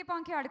ఇంకి పింకి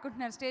పాంకి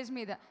ఆడుకుంటున్నారు స్టేజ్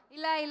మీద,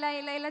 ఇలా ఇలా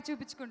ఇలా ఇలా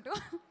చూపించుకుంటూ.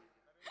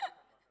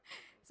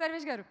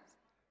 సర్వేష్ గారు.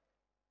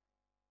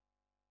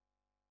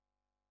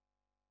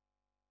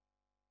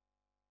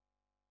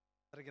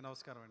 అందరికీ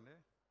నమస్కారం అండి.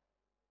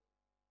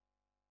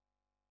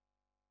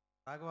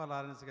 రాఘవ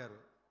లారెన్స్ గారు,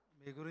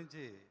 మీ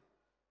గురించి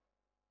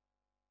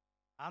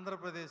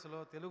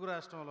ఆంధ్రప్రదేశ్లో తెలుగు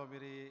రాష్ట్రంలో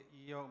మీరు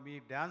మీ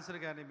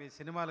డ్యాన్సులు కానీ మీ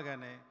సినిమాలు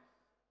కానీ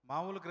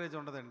మామూలు క్రేజ్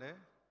ఉండదండి.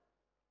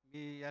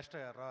 మీ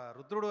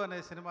రుద్రుడు అనే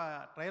సినిమా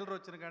ట్రైలర్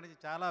వచ్చిన కానీ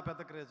చాలా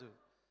పెద్ద క్రేజు.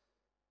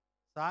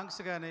 సాంగ్స్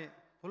కానీ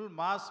ఫుల్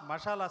మాస్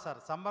మసాలా సార్.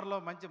 సమ్మర్లో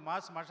మంచి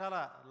mass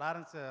masala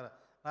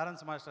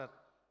Lawrence master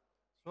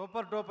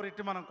super duper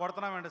ఇట్టి మనం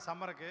కొడుతున్నామండి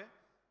సమ్మర్కి.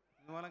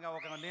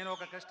 మూలంగా నేను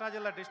ఒక కృష్ణా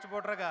జిల్లా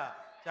డిస్ట్రిబ్యూటర్గా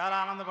చాలా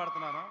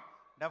ఆనందపడుతున్నాను.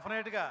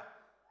 డెఫినెట్గా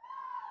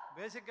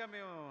బేసిక్గా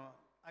మేము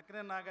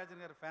అక్కినేని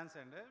నాగార్జున గారి ఫ్యాన్స్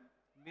అండి.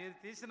 మీరు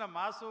తీసిన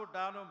మాసు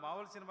డాను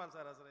మామూలు సినిమాలు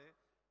సార్, అసలు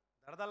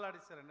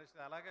దడదల్లాడిస్తారు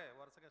ఇండస్ట్రీ. అలాగే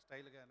వరుసగా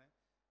స్టైల్ కానీ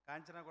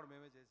కాంచనా కూడా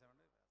మేమే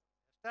చేసామండి.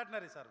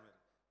 ఎక్స్ట్రాడినరీ సార్ మీరు,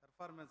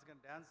 పెర్ఫార్మెన్స్ కానీ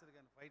డ్యాన్సులు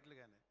కానీ ఫైట్లు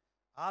కానీ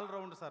ఆల్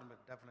రౌండ్ సార్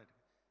మీరు.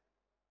 డెఫినెట్గా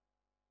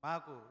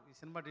మాకు ఈ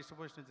సినిమా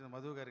డిస్ట్రిబ్యూషన్ ఇచ్చిన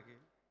మధు గారికి,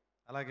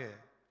 అలాగే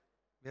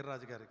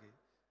వీర్రాజు గారికి,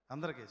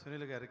 అందరికీ,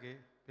 సునీల్ గారికి,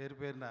 పేరు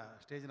పేరున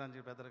స్టేజ్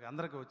నుంచి పెద్దలకి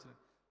అందరికీ వచ్చిన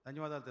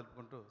ధన్యవాదాలు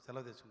తెలుపుకుంటూ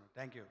సెలవు తెచ్చుకున్నాను.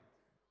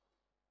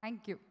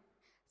 Thank you.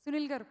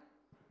 సునీల్ గారు.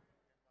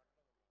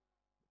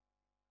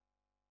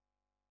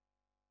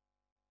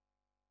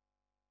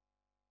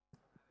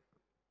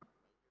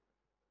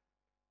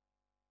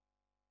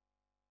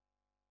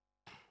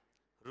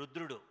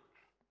 రుద్రుడు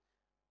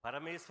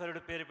పరమేశ్వరుడు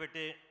పేరు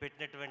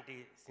పెట్టినటువంటి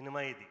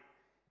సినిమా ఇది.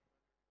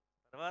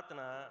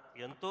 తర్వాతన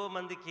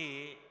ఎంతోమందికి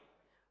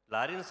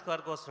లారెన్స్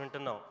గారి కోసం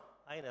వింటున్నాం.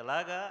 ఆయన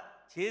ఎలాగా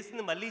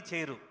చేసింది మళ్ళీ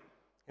చేయరు.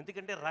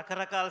 ఎందుకంటే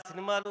రకరకాల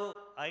సినిమాలు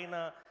ఆయన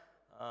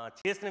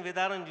చేసిన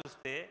విధానం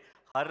చూస్తే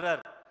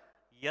హర్రర్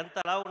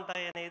ఎంతలా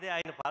ఉంటాయనేది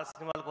ఆయన పాత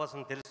సినిమాల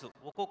కోసం తెలుసు.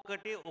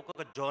 ఒక్కొక్కటి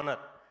ఒక్కొక్క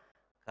జోనర్.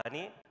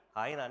 కానీ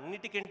ఆయన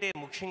అన్నిటికంటే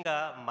ముఖ్యంగా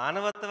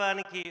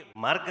మానవత్వానికి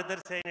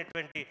మార్గదర్శి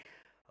అయినటువంటి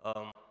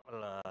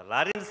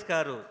లారెన్స్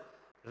గారు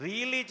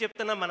రియల్లీ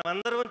చెప్తున్నా, మనం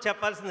అందరం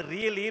చెప్పాల్సిన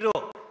రియల్ హీరో.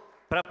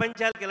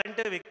 ప్రపంచానికి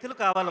ఇలాంటి వ్యక్తులు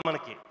కావాలి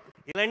మనకి.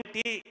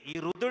 ఇలాంటి ఈ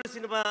రుద్రుడు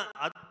సినిమా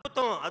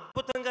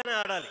అద్భుతంగానే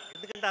ఆడాలి.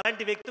 ఎందుకంటే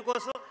అలాంటి వ్యక్తి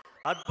కోసం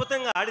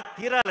అద్భుతంగా ఆడి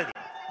తీరాలి అది.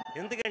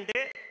 ఎందుకంటే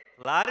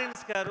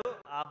లారెన్స్ గారు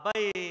ఆ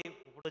అబ్బాయి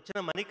ఇప్పుడు వచ్చిన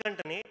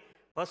మణికంఠని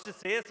ఫస్ట్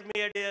శ్రేయస్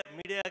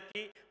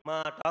మీడియాకి, మా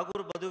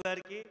ఠాగూర్ మధు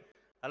గారికి,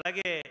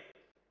 అలాగే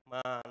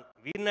మా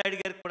వీర్నాయుడు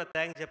గారికి కూడా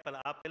థ్యాంక్స్ చెప్పాలి.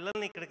 ఆ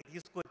పిల్లల్ని ఇక్కడికి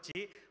తీసుకొచ్చి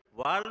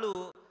వాళ్ళు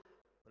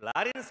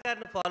లారెన్స్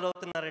గారిని ఫాలో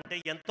అవుతున్నారంటే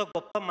ఎంతో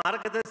గొప్ప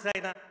మార్గదర్శి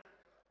ఆయన.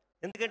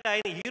 ఎందుకంటే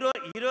ఆయన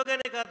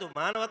హీరోగానే కాదు,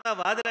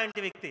 మానవతావాది లాంటి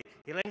వ్యక్తి.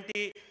 ఇలాంటి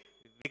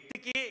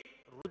వ్యక్తికి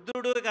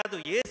రుద్రుడు కాదు,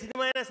 ఏ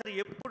సినిమా అయినా సరే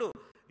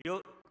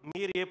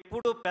మీరు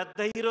ఎప్పుడు పెద్ద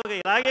హీరోగా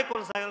ఇలాగే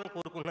కొనసాగాలని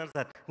కోరుకుంటున్నాను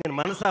సార్. నేను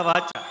మనసా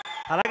వాచ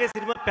అలాగే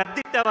సినిమా పెద్ద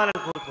హిట్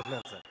అవ్వాలని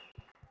కోరుకుంటున్నాను sir.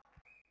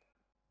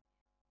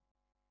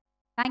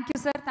 Thank you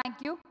sir.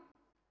 Thank you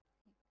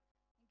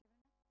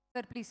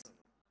sir. Please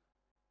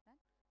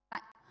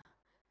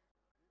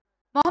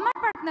Mohammed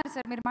పడుతున్నారు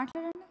సార్, మీరు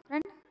మాట్లాడండి.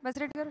 రండి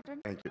బసిరెడ్డి గారు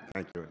రండి.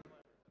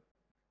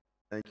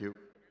 Thank you.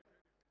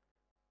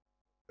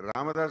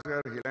 రామదాస్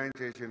గారు హీరోయిన్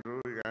చేసిండ్రు.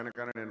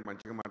 ఆయనకన్నా నేను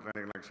మంచిగా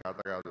మాట్లాడే నాకు శాత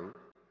కాదు.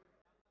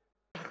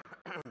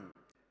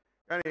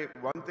 కానీ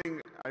one thing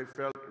I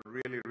felt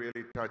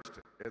really touched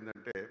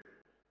ఏంటంటే,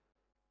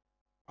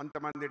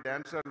 అంతమంది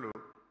డ్యాన్సర్లు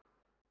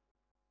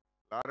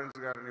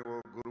లారెన్స్ గారిని ఓ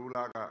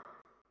గురువులాగా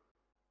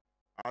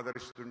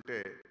ఆదరిస్తుంటే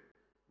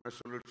my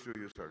salute to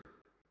you sir.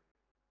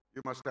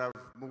 You must have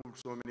moved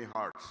so many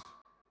hearts,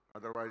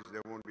 otherwise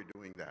they won't be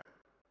doing that.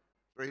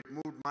 So it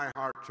moved my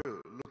heart too,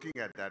 looking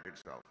at that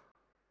itself.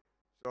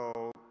 So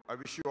I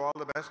wish you all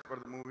the best for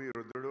the movie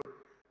Rudhrudu.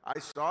 I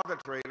saw the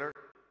trailer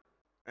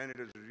and it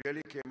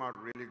really came out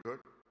really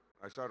good.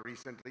 I saw it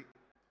recently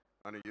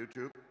on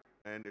YouTube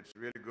and it's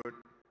really good.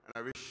 And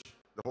I wish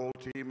the whole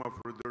team of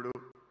Rudhrudu,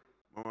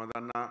 మా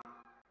మదన్న,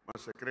 మా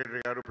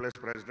secretary గారు plus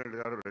president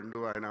గారు రెండు,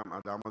 ఆయన మా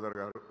దామోదర్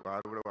గారు,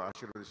 వారు కూడా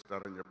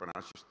ఆశీర్వదిస్తారని చెప్పని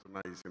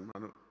ఆశిస్తున్నా ఈ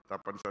సినిమాను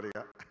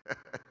తప్పనిసరిగా.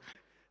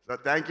 So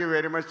thank you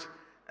very much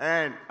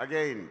and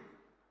again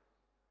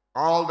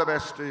all the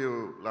best to you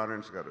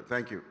Lawrence గారు.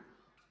 Thank you.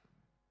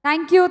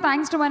 Thank you.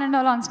 Thanks to one and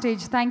all on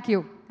stage. Thank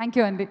you. Thank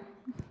you, Andy.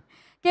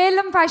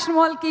 KLM Fashion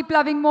Mall, keep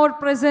loving more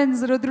presents.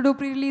 Rudhrudu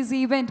pre-release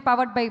event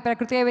powered by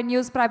Prakriti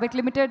Avenues Private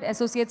Limited.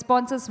 Associate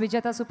sponsors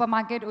Vijata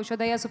Supermarket,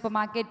 Ushodaya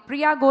Supermarket,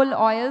 Priya Gold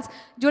Oils.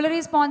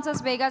 Jewelry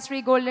sponsors Vega Sri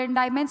Gold and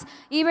Diamonds.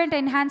 Event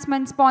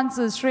enhancement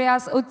sponsors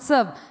Shreya's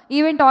Utsav.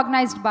 Event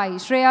organized by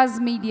Shreya's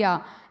Media.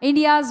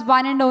 India's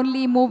one and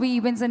only movie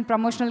events and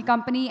promotional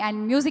company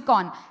and Music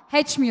On,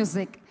 H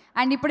Music.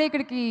 And ఇప్పుడే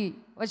ఇక్కడికి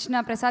వచ్చిన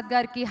ప్రసాద్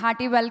గారికి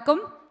hearty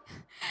welcome.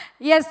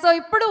 Yes, so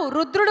ఇప్పుడు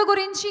రుద్రుడు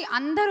గురించి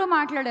అందరూ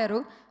మాట్లాడారు.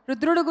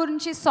 రుద్రుడు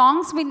గురించి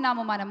songs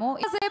విన్నాము మనము.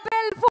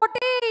 April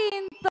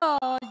 14th,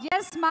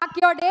 yes, mark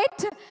your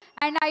date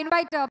and I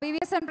invite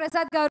BVS and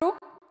Prasad garu,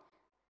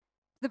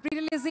 the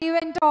pre-release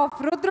event of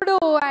Rudhrudu,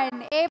 and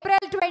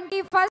April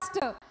 21st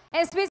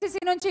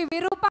SVCC నుంచి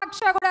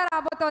విరూపాక్ష కూడా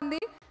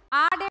రాబోతోంది.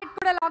 ఆ డేట్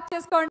కూడా లాక్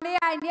చేసుకోండి.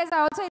 And yes,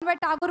 I also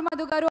invite Tagore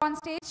Madhu గారు on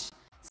stage.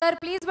 Sir,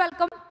 please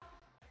welcome.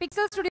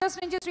 Pixel Studios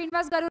నుంచి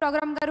శ్రీనివాస్ గారు,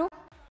 రఘురామ్ గారు.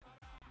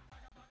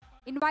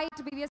 Invite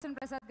BVS and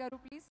Prasad garu,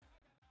 please.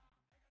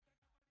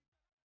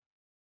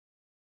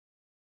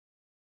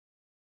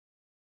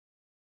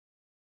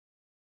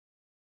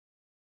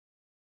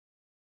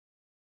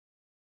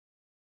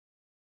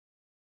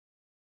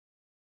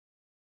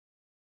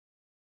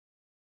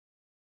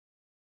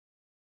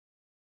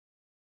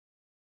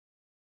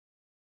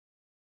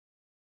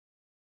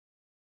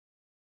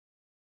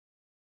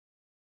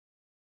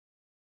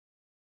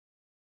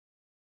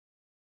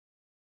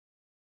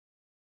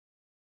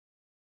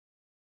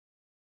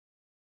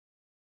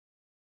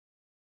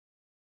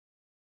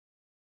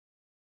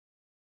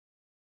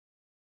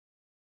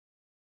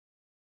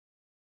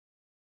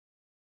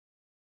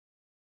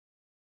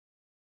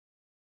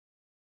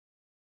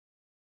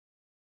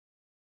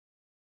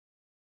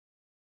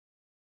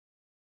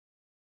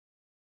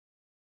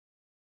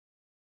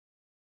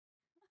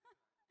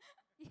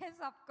 Yes,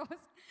 of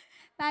course.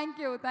 Thank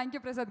you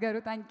Prasad garu.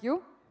 Thank you.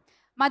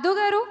 Madhu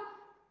garu,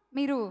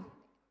 మీరు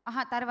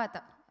తర్వాత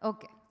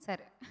okay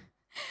సరే.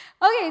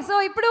 Okay, so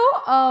ఇప్పుడు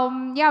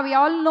yeah we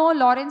all know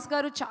Lawrence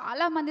గారు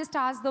చాలా మంది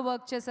స్టార్స్తో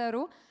వర్క్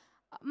చేశారు.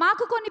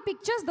 మాకు కొన్ని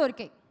పిక్చర్స్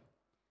దొరికాయి.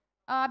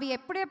 అవి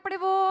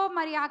ఎప్పుడెప్పుడవో,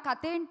 మరి ఆ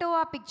కథ ఏంటో,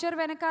 ఆ పిక్చర్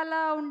వెనకాల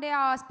ఉండే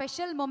ఆ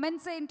స్పెషల్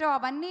మూమెంట్స్ ఏంటో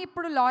అవన్నీ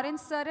ఇప్పుడు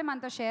లారెన్స్ సరే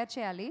మనతో షేర్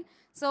చేయాలి.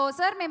 సో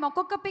సార్, మేము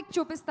ఒక్కొక్క పిక్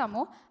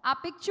చూపిస్తాము. ఆ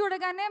పిక్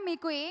చూడగానే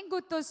మీకు ఏం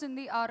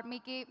గుర్తొస్తుంది ఆర్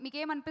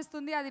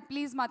మీకేమనిపిస్తుంది అది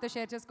ప్లీజ్ మాతో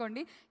షేర్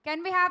చేసుకోండి.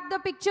 Can we have the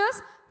pictures?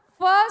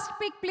 First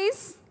pick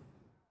please.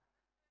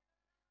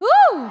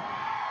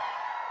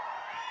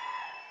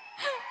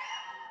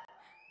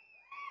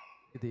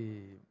 ఇది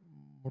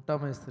ముఠా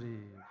మేస్త్రి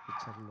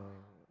పిక్చర్లో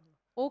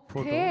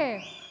ఓకే.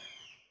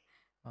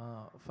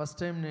 ఫస్ట్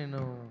టైం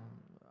నేను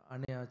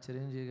అనే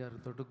చిరంజీవి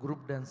గారితో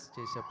గ్రూప్ డ్యాన్స్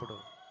చేసేప్పుడు,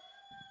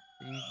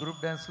 ఈ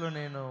గ్రూప్ డ్యాన్స్లో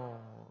నేను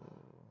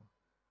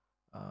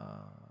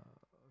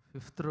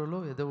 5th రోలో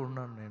ఏదో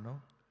ఉన్నాను నేను.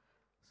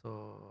 సో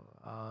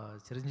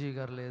చిరంజీవి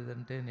గారు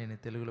లేదంటే నేను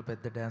తెలుగులో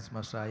పెద్ద డ్యాన్స్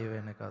మాస్టర్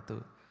అయ్యేవానే కాదు.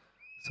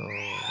 సో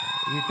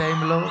ఈ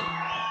టైంలో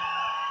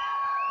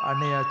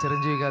అన్నయ్య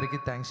చిరంజీవి గారికి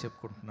థ్యాంక్స్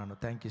చెప్పుకుంటున్నాను.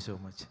 Thank you so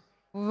much.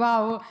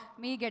 Wow,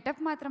 me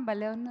getup మాత్రం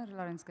భలే ఉన్నారు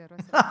లారెన్స్ గారు.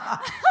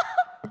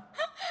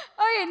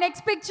 Okay,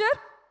 next picture.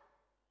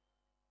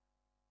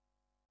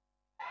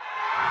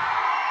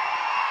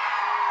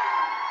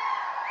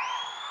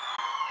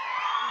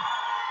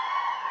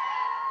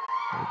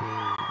 ఇది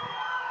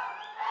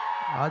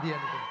ఆది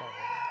అనుకుంటాను.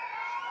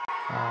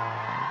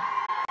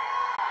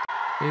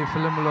 ఈ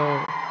ఫిలింలో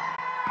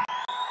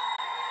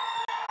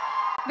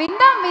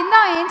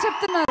విందాం ఏం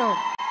చెప్తున్నారు.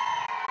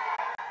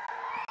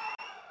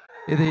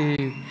 ఇది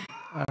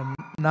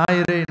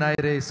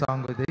నాయరే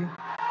సాంగ్.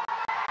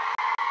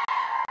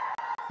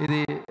 ఇది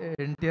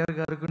ఎన్టీఆర్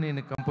గారికి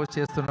నేను కంపోజ్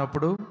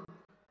చేస్తున్నప్పుడు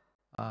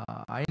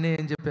ఆయన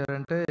ఏం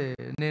చెప్పారంటే,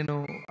 నేను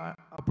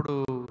అప్పుడు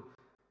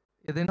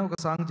ఏదైనా ఒక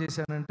సాంగ్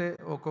చేశానంటే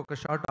ఒక్కొక్క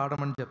షాట్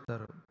ఆడమని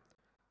చెప్తారు.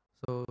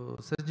 సో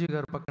చిరంజీవి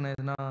గారు పక్కన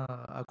ఏదైనా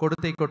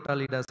కొడితే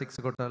కొట్టాలి, ఇడా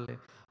 6 కొట్టాలి,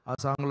 ఆ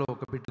సాంగ్లో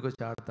ఒక బిట్కి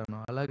వచ్చి ఆడతాను.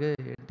 అలాగే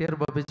ఎన్టీఆర్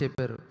బాబే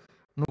చెప్పారు,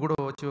 నువ్వు కూడా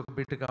వచ్చి ఒక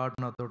బిట్కి ఆడు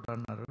నాతో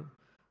అన్నారు.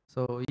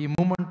 సో ఈ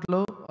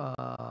మూమెంట్లో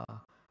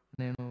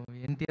నేను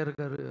ఎన్టీఆర్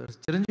గారు,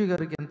 చిరంజీవి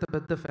గారికి ఎంత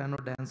పెద్ద ఫ్యాను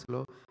డ్యాన్స్లో,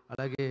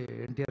 అలాగే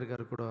ఎన్టీఆర్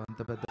గారు కూడా అంత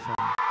పెద్ద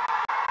ఫ్యాన్.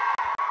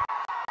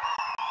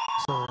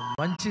 సో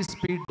మంచి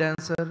స్పీడ్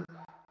డాన్సర్,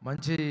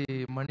 మంచి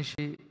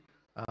మనిషి.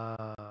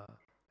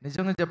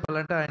 నిజంగా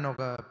చెప్పాలంటే ఆయన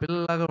ఒక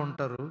పిల్లలాగా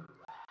ఉంటారు,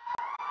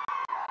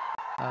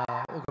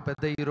 ఒక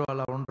పెద్ద హీరో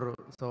అలా ఉండరు.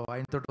 సో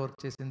ఆయనతో వర్క్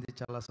చేసింది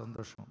చాలా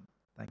సంతోషం.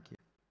 Thank you.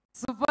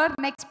 Super.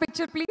 Next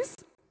picture please.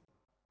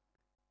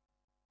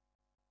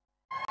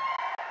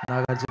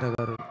 Nagarjuna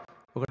గారు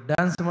ఒక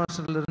డ్యాన్స్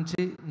మాస్టర్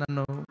నుంచి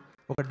నన్ను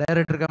ఒక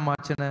డైరెక్టర్గా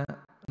మార్చిన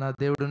నా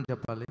దేవుడు అని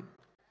చెప్పాలి.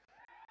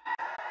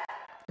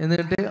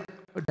 ఎందుకంటే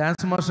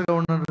డ్యాన్స్ మాస్టర్గా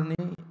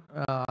ఉన్నాడని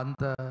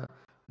అంత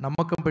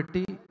నమ్మకం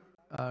పెట్టి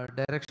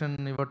డైరెక్షన్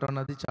ఇవ్వటం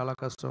అన్నది చాలా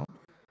కష్టం.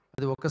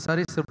 అది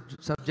ఒక్కసారి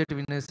సబ్జెక్ట్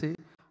వినేసి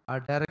ఆ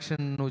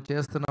డైరెక్షన్ నువ్వు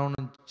చేస్తున్నావు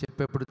అని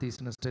చెప్పేప్పుడు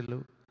తీసిన స్టిల్.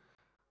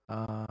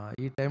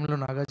 ఈ టైంలో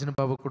నాగార్జున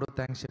బాబు కూడా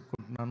థ్యాంక్స్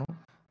చెప్పుకుంటున్నాను.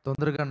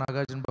 తొందరగా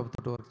నాగార్జున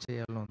బాబుతో వర్క్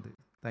చేయాలని ఉంది.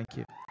 Thank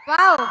you.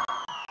 Wow,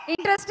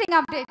 interesting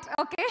update.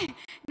 Okay,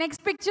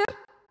 next picture.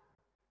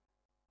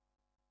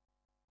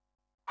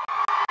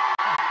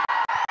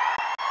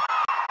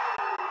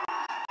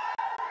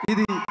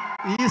 ఇది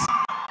ఈ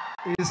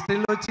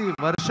స్టిల్ వచ్చి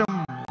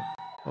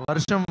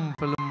వర్షం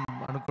ఫిల్మ్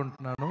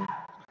అనుకుంటున్నాను.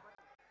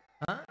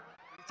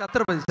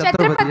 ఛత్రపతి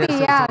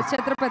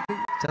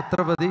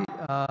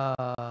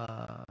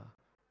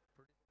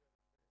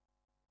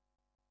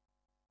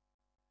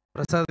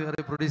ప్రసాద్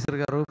గారు ప్రొడ్యూసర్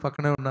గారు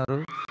పక్కనే ఉన్నారు.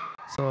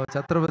 సో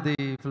ఛత్రపతి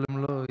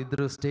ఫిల్మ్లో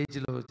ఇద్దరు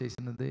స్టేజ్లో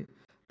చేసినది.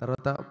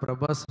 తర్వాత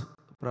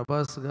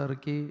ప్రభాస్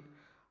గారికి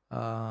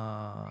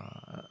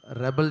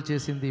రెబల్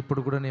చేసింది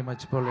ఇప్పుడు కూడా నేను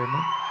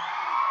మర్చిపోలేను.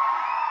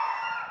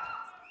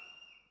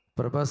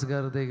 ప్రభాస్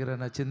గారి దగ్గర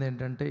నచ్చింది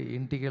ఏంటంటే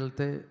ఇంటికి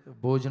వెళ్తే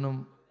భోజనం,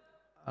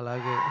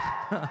 అలాగే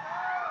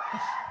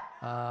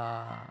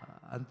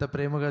అంత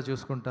ప్రేమగా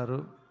చూసుకుంటారు.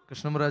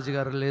 కృష్ణంరాజు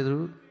గారు లేదు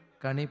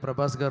కానీ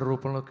ప్రభాస్ గారి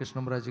రూపంలో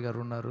కృష్ణంరాజు గారు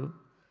ఉన్నారు.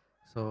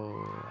 సో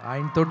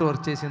ఆయనతో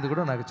వర్క్ చేసింది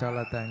కూడా నాకు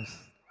చాలా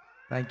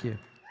థ్యాంక్ యూ.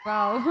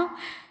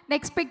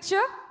 Next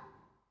picture.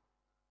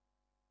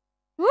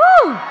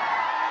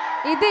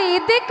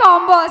 ఇది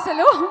కాంబో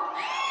అసలు.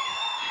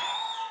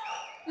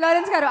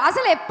 లారెన్స్ గారు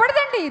అసలు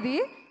ఎప్పటిదండి ఇది?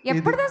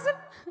 ఎప్పటిది అసలు?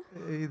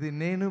 ఇది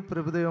నేను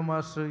ప్రభుదేవ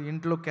మాస్టర్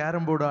ఇంట్లో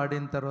క్యారమ్ బోర్డు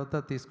ఆడిన తర్వాత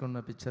తీసుకున్న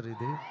పిక్చర్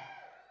ఇది.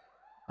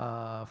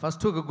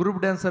 ఫస్ట్ ఒక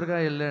గ్రూప్ డ్యాన్సర్గా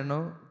వెళ్ళాను.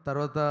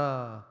 తర్వాత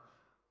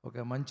ఒక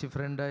మంచి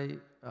ఫ్రెండ్ అయి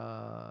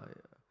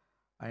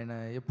ఆయన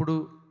ఎప్పుడు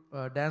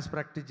డ్యాన్స్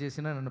ప్రాక్టీస్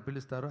చేసినా నన్ను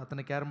పిలుస్తారు.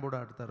 అతను క్యారమ్ బోర్డు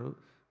ఆడతారు.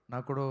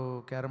 నాకు కూడా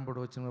క్యారమ్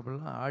బోర్డు వచ్చినప్పుడు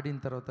ఆడిన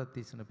తర్వాత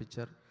తీసిన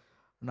పిక్చర్.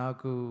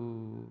 నాకు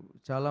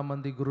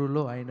చాలామంది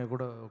గురువుల్లో ఆయన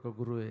కూడా ఒక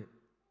గురువే.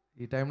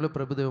 ఈ టైంలో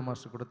ప్రభుదేవ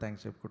మాస్టర్ కూడా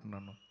థ్యాంక్స్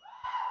చెప్పుకుంటున్నాను.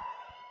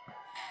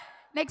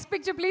 Next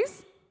picture please.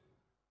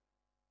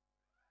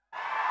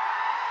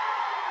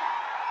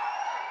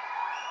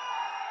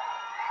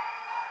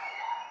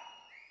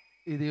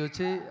 ఇది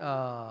వచ్చి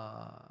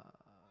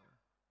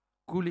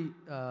కూలీ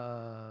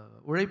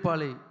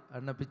ఉழைపాలి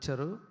అన్న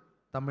పిక్చరు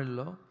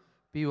తమిళ్లో,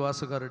 పి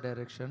వాసు గారు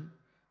డైరెక్షన్.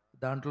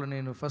 దాంట్లో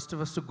నేను ఫస్ట్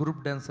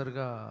గ్రూప్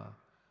డాన్సర్గా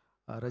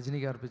రజనీ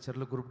గారి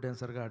పిక్చర్లో గ్రూప్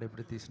డాన్సర్గా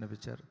ఆడేప్పుడు తీసిన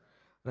పిక్చర్.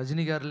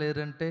 రజనీ గారు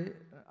లేరంటే,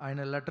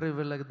 ఆయన లెటర్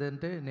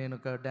ఇవ్వలేదంటే నేను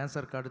ఒక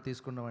డాన్సర్ కార్డు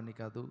తీసుకున్నవాడిని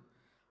కాదు.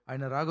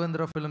 ఆయన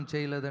రాఘవేంద్ర ఫిల్మ్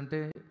చేయలేదంటే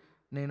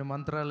నేను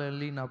మంత్రాలు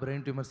వెళ్ళి నా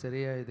బ్రెయిన్ ట్యూమర్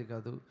సరి అయ్యేది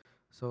కాదు.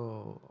 సో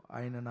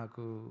ఆయన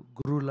నాకు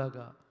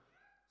గురువులాగా,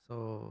 సో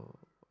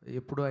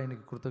ఎప్పుడూ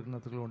ఆయనకి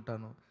కృతజ్ఞతలు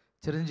ఉంటాను.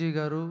 చిరంజీవి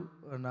గారు,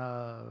 నా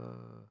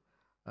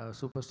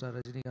సూపర్ స్టార్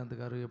రజనీకాంత్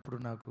గారు ఎప్పుడు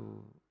నాకు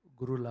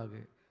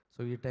గురువులాగే. సో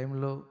ఈ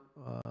టైంలో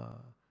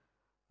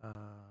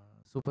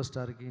సూపర్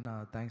స్టార్కి నా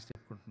థ్యాంక్స్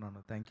చెప్పుకుంటున్నాను.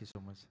 Thank you so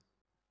much.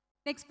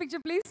 Next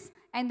picture please.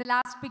 And the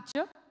last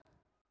picture.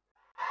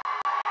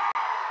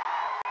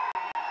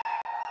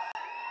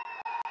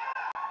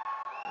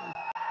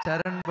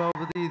 Charan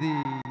బాబుది ఇది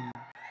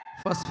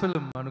ఫస్ట్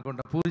ఫిల్మ్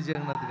అనుకుంటా, పూరి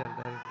జగన్నాథ్ గారు.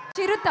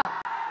 చిరుత.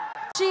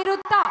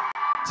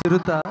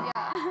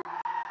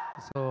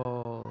 సో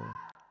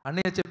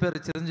అన్నయ్య చెప్పారు,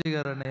 చిరంజీవి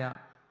గారు అన్నయ్య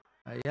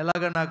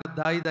ఎలాగ నాకు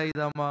దాయి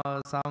దాయిదామా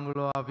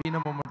సాంగ్లో ఆ వీణ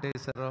మొమెంట్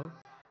వేశారో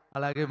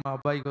అలాగే మా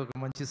అబ్బాయికి ఒక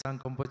మంచి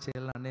సాంగ్ కంపోజ్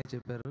చేయాలని అన్నయ్య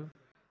చెప్పారు.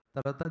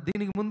 తర్వాత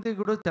దీనికి ముందే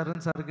కూడా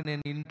చరణ్ సార్కి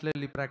నేను ఇంట్లో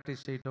వెళ్ళి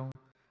ప్రాక్టీస్ చేయటం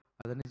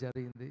అదన్నీ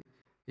జరిగింది.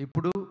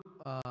 ఇప్పుడు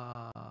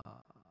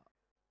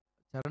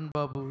చరణ్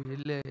బాబు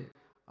వెళ్ళే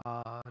ఆ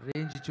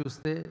రేంజ్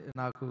చూస్తే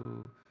నాకు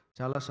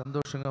చాలా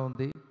సంతోషంగా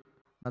ఉంది,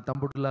 నా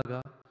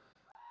తమ్ముడులాగా.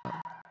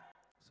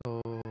 సో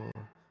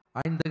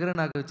ఆయన దగ్గర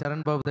నాకు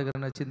చరణ్ బాబు దగ్గర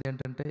నచ్చింది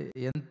ఏంటంటే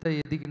ఎంత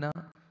ఎదిగినా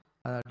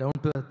డౌన్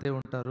టు ఎర్త్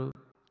ఉంటారు.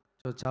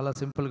 సో చాలా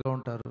సింపుల్గా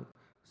ఉంటారు.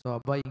 సో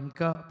అబ్బాయి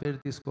ఇంకా పేరు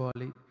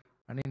తీసుకోవాలి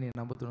అని నేను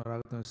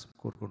నమ్ముతున్న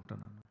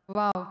కోరుకుంటున్నాను.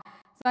 వావ్.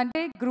 సో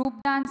అంటే గ్రూప్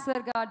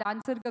డాన్సర్గా,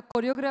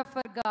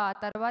 కొరియోగ్రాఫర్గా,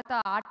 తర్వాత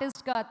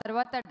ఆర్టిస్ట్గా,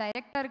 తర్వాత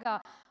డైరెక్టర్గా,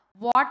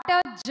 వాట్ అ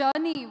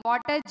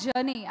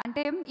జర్నీ.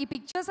 అంటే ఈ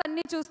పిక్చర్స్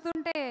అన్నీ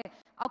చూస్తుంటే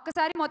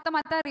ఒక్కసారి మొత్తం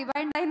అంతా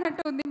రివైండ్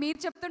అయినట్టు ఉంది. మీరు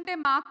చెప్తుంటే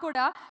మాకు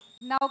కూడా.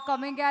 Now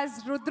coming as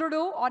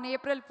Rudrudu on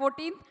April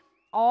 14th.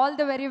 All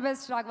the very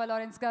best, Raghava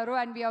Lawrence garu,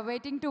 and we are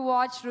waiting to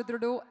watch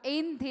Rudhrudu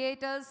in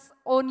theaters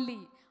only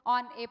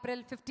on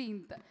April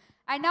 15th.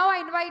 And now I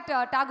invite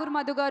Tagore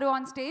Madhu garu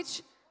on stage.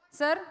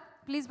 Sir,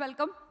 please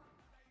welcome.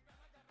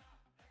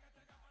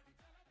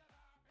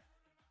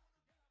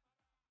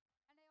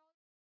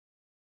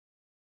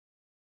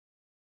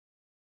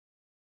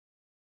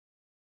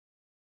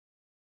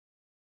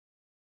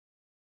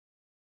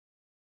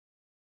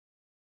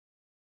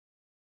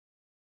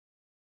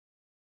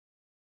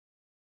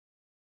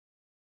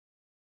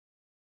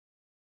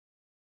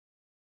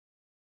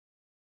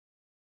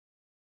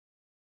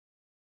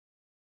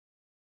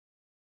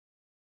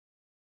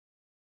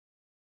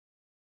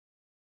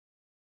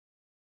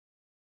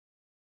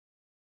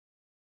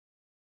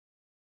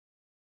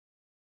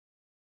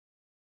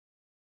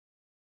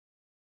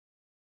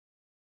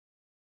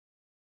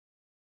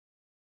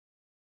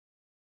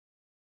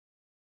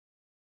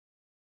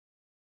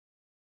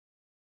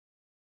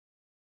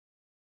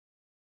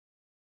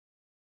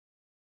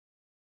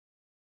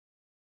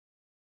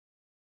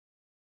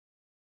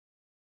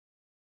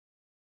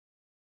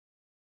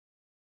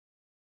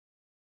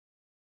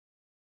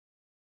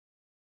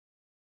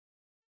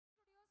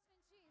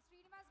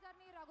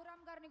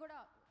 గారిని కూడా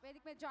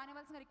వేదిక మీద join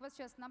అవ్వాల్సిన request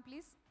చేస్తున్నాం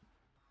please.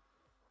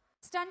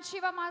 Stunt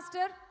Shiva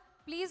master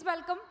please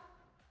welcome.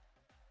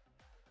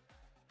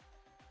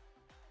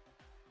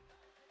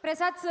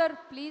 Prasad sir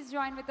please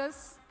join with us.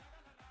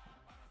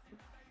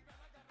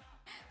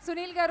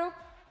 Sunil గారు,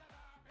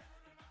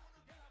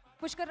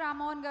 పుష్కర్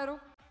రామ్మోహన్ గారు,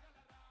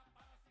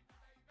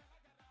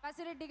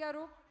 కాసిరెడ్డి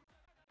గారు,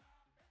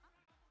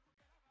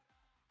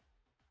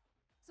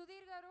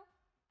 సుధీర్ గారు,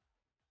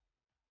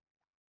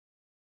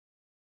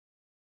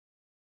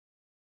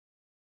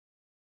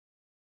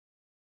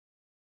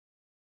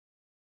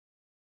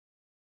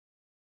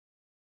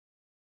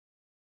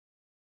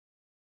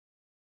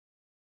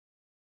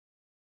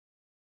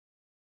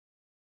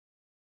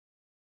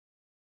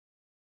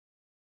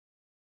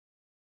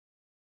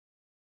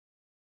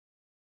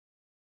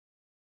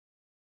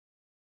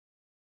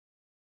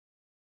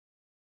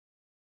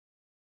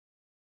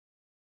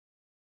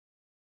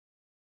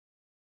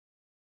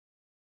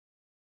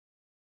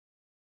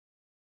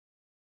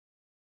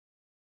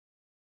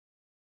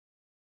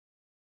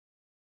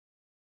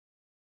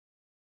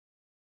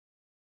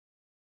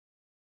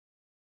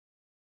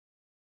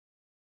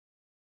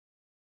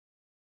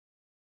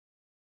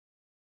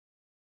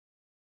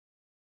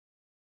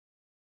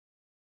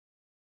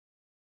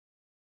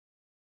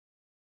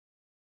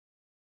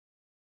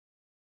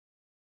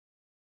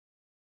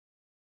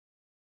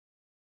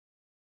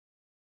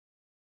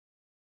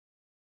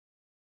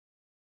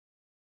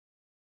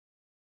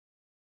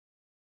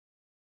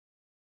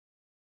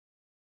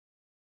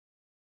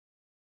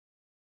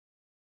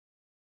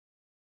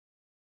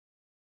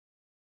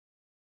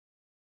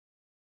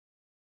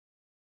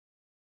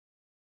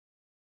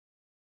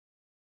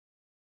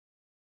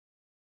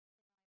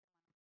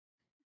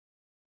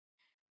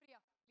 Priya,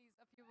 please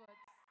a few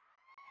words.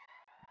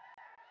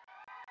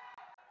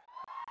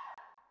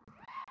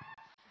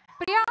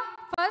 Priya,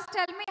 first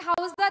tell me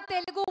how's the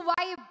Telugu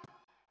vibe?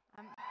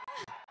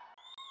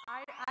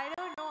 I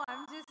don't know.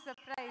 I'm just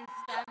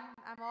surprised.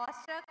 I'm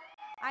awestruck.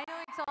 I know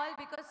it's all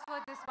because for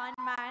this one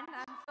man.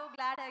 I'm so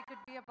glad I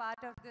could be a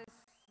part of this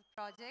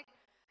project.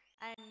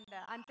 And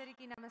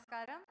Antariki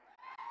Namaskaram.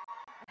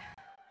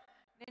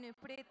 నేను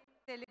ఇప్పుడే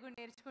తెలుగు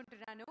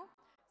నేర్చుకుంటున్నాను.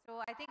 So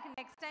I think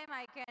next time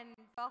I can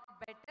talk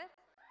better.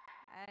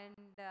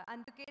 And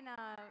అందుకే నా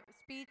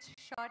speech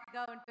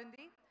షార్ట్గా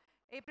ఉంటుంది.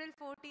 April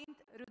 14th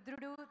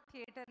రుద్రుడు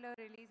థియేటర్లో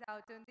release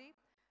అవుతుంది.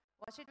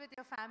 Watch it with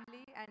your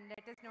family and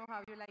let us know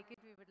how you like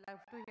it. We would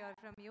love to hear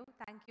from you.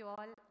 Thank you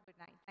all. Good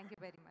night. Thank you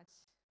very much.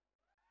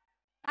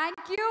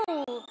 Thank you.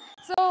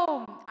 So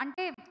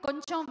అంటే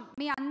కొంచెం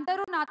మీ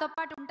అందరూ నాతో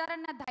పాటు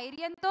ఉంటారన్న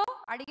ధైర్యంతో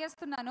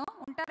అడిగేస్తున్నాను.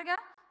 ఉంటారుగా,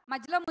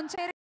 మధ్యలో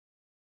ముంచే.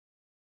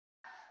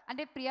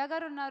 అంటే ప్రియా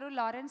గారు ఉన్నారు,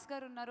 లారెన్స్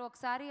గారు ఉన్నారు.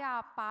 ఒకసారి ఆ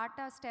పాట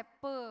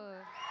స్టెప్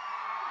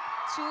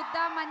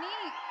చూద్దామని.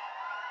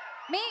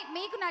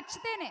 మీకు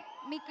నచ్చితేనే,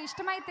 మీకు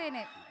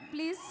ఇష్టమైతేనే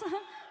please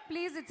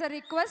please it's a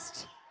request.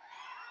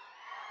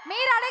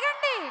 మీరు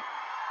అడగండి.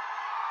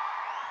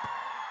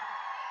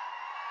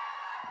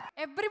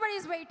 Everybody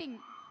is waiting.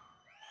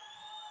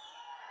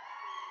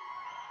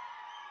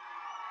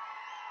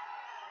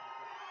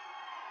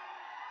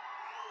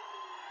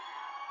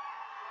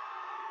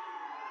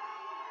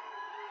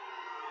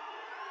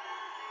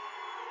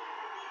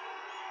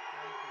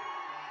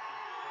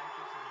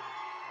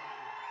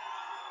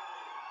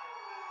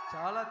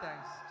 చాలా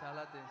థ్యాంక్స్,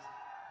 చాలా థ్యాంక్స్.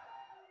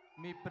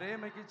 మీ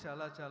ప్రేమకి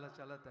చాలా చాలా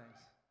చాలా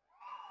థ్యాంక్స్.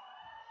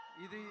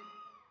 ఇది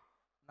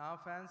నా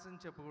ఫ్యాన్స్ అని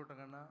చెప్పుకోవటం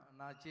కన్నా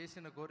నా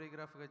చేసిన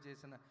కోరియోగ్రాఫ్గా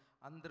చేసిన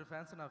అందరు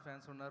ఫ్యాన్స్ నా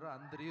ఫ్యాన్స్ ఉన్నారు.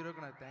 అందరి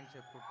హీరోకి నాకు థ్యాంక్స్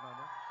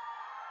చెప్పుకుంటున్నాను.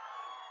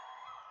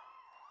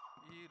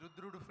 ఈ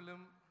రుద్రుడు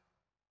ఫిలిం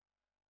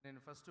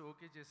నేను ఫస్ట్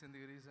ఓకే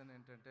చేసింది రీజన్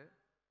ఏంటంటే,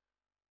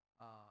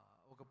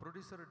 ఒక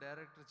ప్రొడ్యూసర్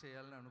డైరెక్టర్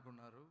చేయాలని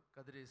అనుకున్నారు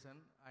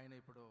కదిరేసన్. ఆయన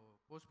ఇప్పుడు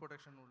పోస్ట్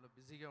ప్రొడక్షన్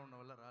బిజీగా ఉన్న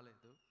వల్ల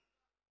రాలేదు.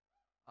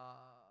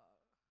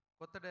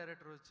 కొత్త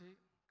డైరెక్టర్ వచ్చి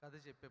కథ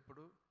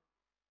చెప్పేప్పుడు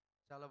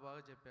చాలా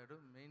బాగా చెప్పాడు.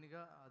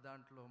 మెయిన్గా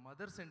దాంట్లో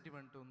మదర్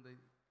సెంటిమెంట్ ఉంది.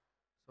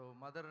 సో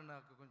మదర్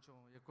నాకు కొంచెం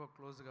ఎక్కువ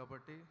క్లోజ్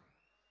కాబట్టి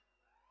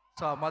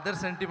సో ఆ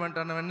మదర్ సెంటిమెంట్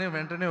అన్నవన్నీ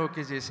వెంటనే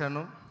ఓకే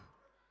చేశాను.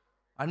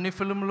 అన్ని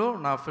ఫిల్మ్లో,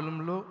 నా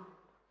ఫిల్మ్లో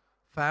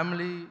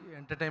ఫ్యామిలీ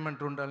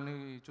ఎంటర్టైన్మెంట్ ఉండాలని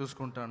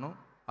చూసుకుంటాను.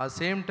 ఆ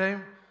సేమ్ టైం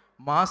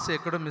మాస్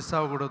ఎక్కడ మిస్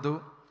అవ్వకూడదు,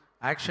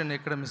 యాక్షన్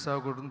ఎక్కడ మిస్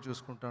అవ్వకూడదు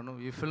చూసుకుంటాను.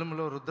 ఈ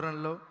ఫిల్మ్లో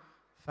రుద్రంలో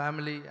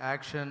ఫ్యామిలీ,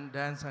 యాక్షన్,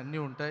 డ్యాన్స్ అన్నీ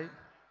ఉంటాయి.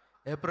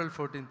 April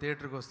 14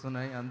 థియేటర్కి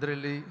వస్తున్నాయి. అందరూ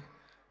వెళ్ళి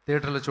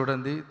థియేటర్లో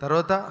చూడండి.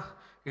 తర్వాత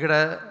ఇక్కడ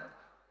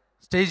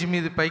స్టేజ్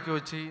మీద పైకి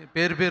వచ్చి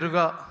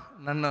పేరుగా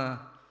నన్ను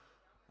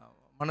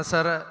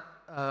మనసారా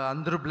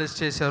అందరూ బ్లెస్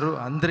చేశారు.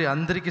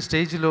 అందరికీ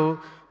స్టేజ్లో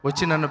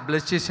వచ్చి నన్ను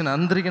బ్లెస్ చేసిన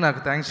అందరికీ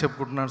నాకు థ్యాంక్స్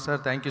చెప్పుకుంటున్నాను sir.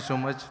 Thank you so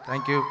much.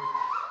 Thank you.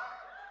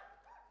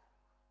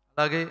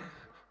 అలాగే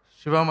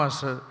శివ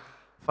మాస్టర్,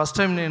 ఫస్ట్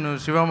టైం నేను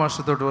శివ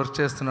మాస్టర్ తోటి వర్క్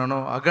చేస్తున్నాను.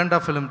 అఖండ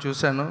ఫిలిం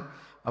చూశాను.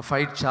 ఆ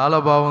ఫైట్ చాలా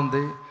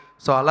బాగుంది.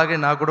 సో అలాగే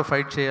నాకు కూడా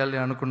ఫైట్ చేయాలి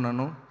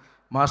అనుకున్నాను.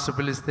 మాస్టర్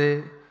పిలిస్తే,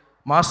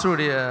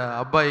 మాస్టర్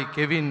అబ్బాయి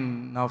కెవిన్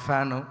నా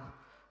ఫ్యాను.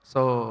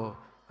 సో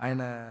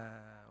ఆయన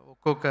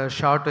ఒక్కొక్క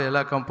షాట్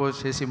ఎలా కంపోజ్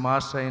చేసి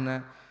మాస్టర్ అయిన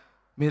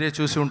మీరే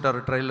చూసి ఉంటారు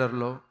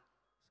ట్రైలర్లో.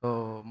 సో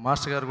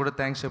మాస్టర్ గారు కూడా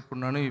థ్యాంక్స్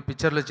చెప్పుకున్నాను. ఈ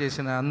పిక్చర్లో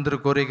చేసిన అందరు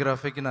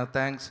కోరియోగ్రఫీకి నా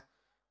థ్యాంక్స్,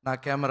 నా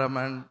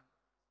కెమెరామ్యాన్,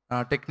 నా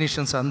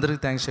టెక్నీషియన్స్ అందరికీ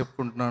థ్యాంక్స్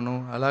చెప్పుకుంటున్నాను.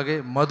 అలాగే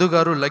మధు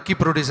గారు లక్కీ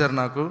ప్రొడ్యూసర్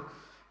నాకు,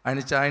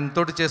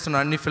 ఆయనతోటి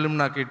చేస్తున్న అన్ని ఫిల్మ్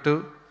నాకు ఇట్టు.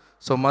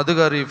 సో మధు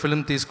గారు ఈ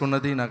ఫిల్మ్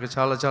తీసుకున్నది నాకు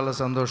చాలా చాలా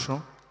సంతోషం.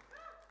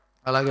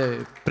 అలాగే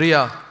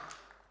ప్రియా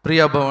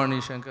భవానీ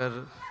శంకర్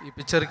ఈ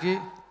పిక్చర్కి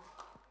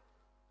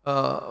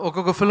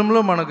ఒక్కొక్క ఫిల్మ్లో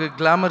మనకు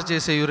గ్లామర్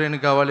చేసే హీరోయిన్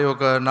కావాలి,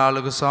 ఒక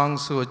 4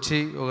 సాంగ్స్ వచ్చి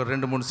ఒక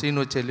 2-3 సీన్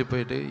వచ్చి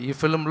వెళ్ళిపోయాయి. ఈ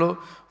ఫిల్మ్లో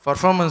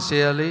పర్ఫార్మెన్స్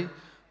చేయాలి,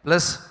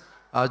 ప్లస్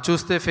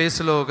చూస్తే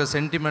ఫేస్లో ఒక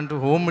సెంటిమెంట్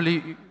హోమ్లీ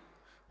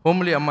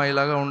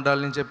అమ్మాయిలాగా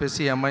ఉండాలని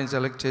చెప్పేసి ఈ అమ్మాయిని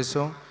సెలెక్ట్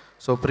చేసాం.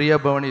 సో ప్రియా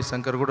భవానీ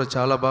శంకర్ కూడా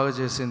చాలా బాగా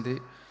చేసింది.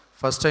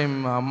 ఫస్ట్ టైం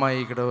అమ్మాయి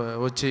ఇక్కడ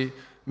వచ్చి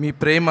మీ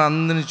ప్రేమ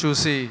అందరిని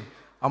చూసి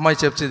అమ్మాయి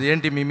చెప్తుంది,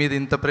 ఏంటి మీ మీద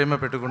ఇంత ప్రేమ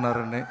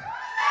పెట్టుకున్నారని.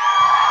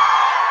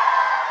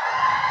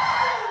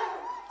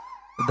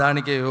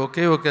 దానికి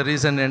ఒకే ఒక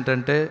రీజన్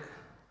ఏంటంటే,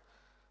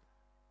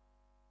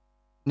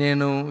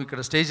 నేను ఇక్కడ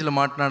స్టేజ్లో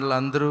మాట్లాడాలి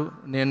అందరూ,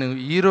 నేను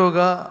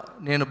హీరోగా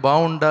నేను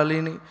బాగుండాలి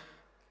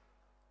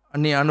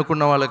అని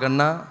అనుకున్న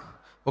వాళ్ళకన్నా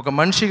ఒక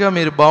మనిషిగా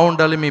మీరు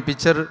బాగుండాలి, మీ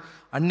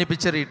అన్ని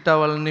పిక్చర్ హిట్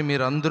అవ్వాలని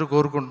మీరు అందరూ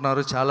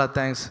కోరుకుంటున్నారు. చాలా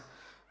థ్యాంక్స్.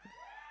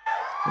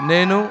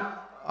 నేను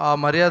ఆ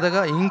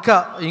మర్యాదగా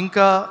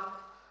ఇంకా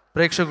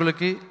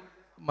ప్రేక్షకులకి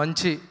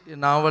మంచి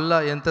నా వల్ల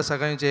ఎంత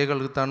సహాయం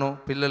చేయగలుగుతానో,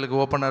 పిల్లలకి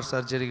ఓపెన్ హార్ట్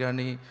సర్జరీ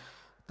కానీ,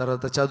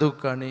 తర్వాత చదువుకు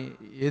కానీ,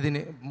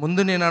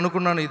 ముందు నేను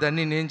అనుకున్నాను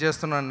ఇదన్నీ నేను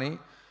చేస్తున్నానని,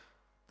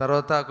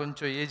 తర్వాత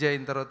కొంచెం ఏజ్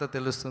అయిన తర్వాత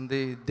తెలుస్తుంది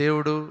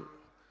దేవుడు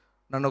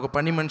నన్ను ఒక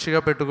పని మనిషిగా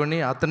పెట్టుకొని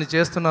అతను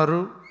చేస్తున్నారు,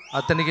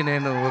 అతనికి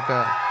నేను ఒక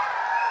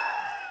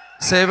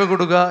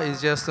సేవకుడుగా ఇది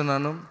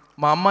చేస్తున్నాను.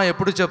 మా అమ్మ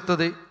ఎప్పుడు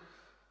చెప్తుంది,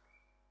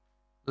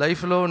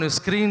 లైఫ్లో నువ్వు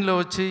స్క్రీన్లో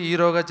వచ్చి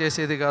హీరోగా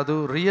చేసేది కాదు,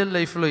 రియల్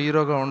లైఫ్లో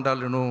హీరోగా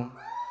ఉండాలి. నువ్వు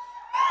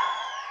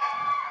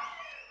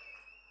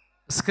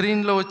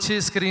స్క్రీన్లో వచ్చి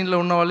స్క్రీన్లో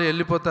ఉన్న వాళ్ళు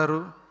వెళ్ళిపోతారు.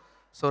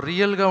 సో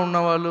రియల్గా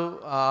ఉన్నవాళ్ళు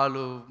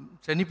వాళ్ళు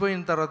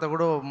చనిపోయిన తర్వాత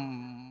కూడా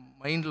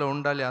మైండ్లో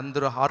ఉండాలి,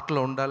 అందరూ హార్ట్లో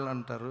ఉండాలి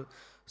అంటారు.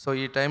 సో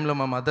ఈ టైంలో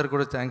మా మదర్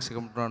కూడా థ్యాంక్స్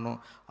చెప్తున్నాను.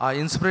 ఆ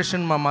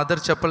ఇన్స్పిరేషన్ మా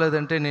మదర్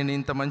చెప్పలేదంటే నేను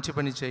ఇంత మంచి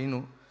పని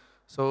చేయను.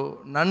 సో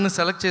నన్ను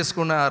సెలెక్ట్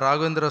చేసుకున్న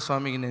రాఘవేంద్ర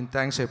స్వామికి నేను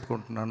థ్యాంక్స్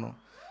చెప్పుకుంటున్నాను.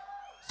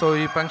 సో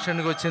ఈ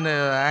ఫంక్షన్కి వచ్చిన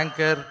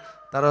యాంకర్,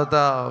 తర్వాత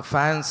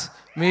ఫ్యాన్స్,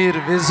 మీరు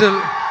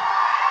విజువల్,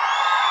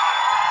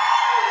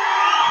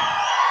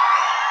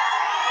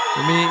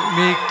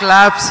 మీ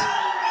క్లాప్స్,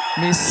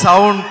 మీ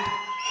సౌండ్,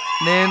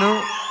 నేను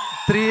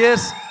 3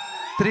 ఇయర్స్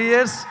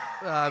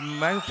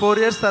 4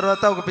 ఇయర్స్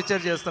తర్వాత ఒక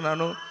పిక్చర్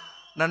చేస్తున్నాను.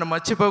 నన్ను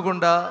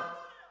మర్చిపోకుండా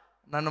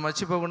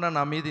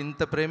నా మీద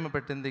ఇంత ప్రేమ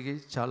పెట్టిందికి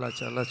చాలా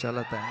చాలా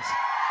చాలా థ్యాంక్స్.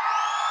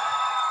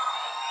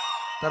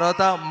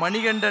 తర్వాత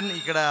మణిగండన్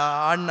ఇక్కడ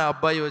ఆడిన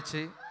అబ్బాయి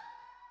వచ్చి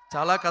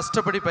చాలా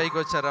కష్టపడి పైకి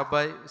వచ్చారు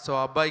అబ్బాయి. సో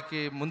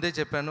అబ్బాయికి ముందే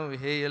చెప్పాను,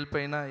 ఏ హెల్ప్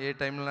అయినా ఏ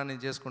టైంలో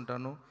నేను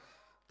చేసుకుంటాను.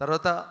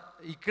 తర్వాత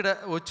ఇక్కడ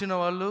వచ్చిన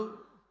వాళ్ళు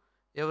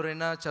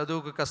ఎవరైనా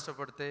చదువుకు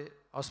కష్టపడితే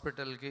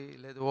హాస్పిటల్కి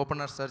లేదు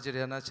ఓపెన్ హార్ట్ సర్జరీ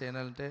అయినా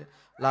చేయాలంటే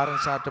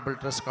లారెన్స్ చారిటబుల్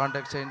ట్రస్ట్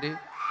కాంటాక్ట్ చేయండి.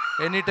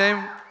 ఎనీ టైం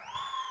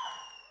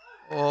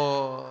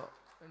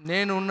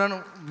నేను ఉన్నాను.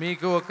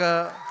 మీకు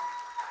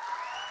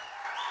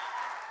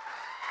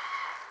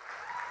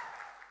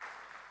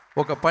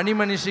ఒక పని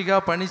మనిషిగా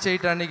పని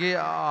చేయటానికి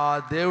ఆ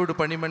దేవుడు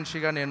పని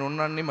మనిషిగా నేను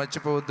ఉన్నానని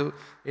మర్చిపోవద్దు.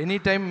 ఎనీ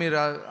టైం మీరు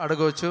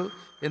అడగవచ్చు.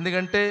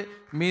 ఎందుకంటే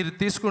మీరు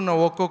తీసుకున్న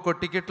ఒక్కొక్క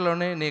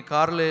టికెట్లోనే నీ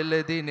కారులో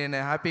వెళ్ళేది, నేను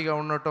హ్యాపీగా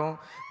ఉండటం,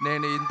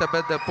 నేను ఇంత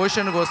పెద్ద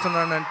పొజిషన్కి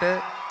వస్తున్నానంటే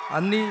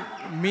అన్నీ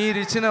మీరు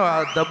ఇచ్చిన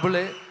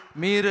డబ్బులే.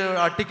 మీరు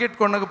ఆ టికెట్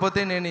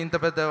కొనకపోతే నేను ఇంత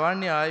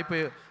పెద్దవాడిని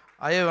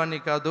అయ్యేవాడిని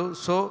కాదు.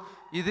 సో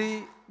ఇది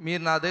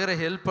మీరు నా దగ్గర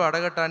హెల్ప్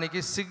అడగటానికి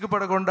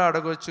సిగ్గుపడకుండా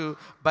అడగవచ్చు,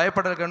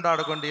 భయపడకుండా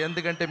అడగండి.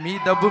 ఎందుకంటే మీ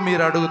డబ్బు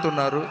మీరు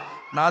అడుగుతున్నారు,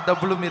 నా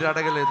డబ్బులు మీరు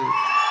అడగలేదు.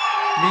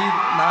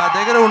 నా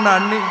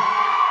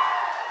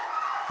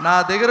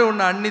దగ్గర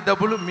ఉన్న అన్ని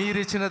డబ్బులు మీరు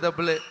ఇచ్చిన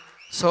డబ్బులే.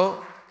 సో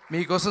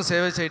మీకోసం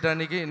సేవ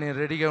చేయడానికి నేను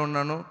రెడీగా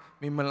ఉన్నాను.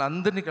 మిమ్మల్ని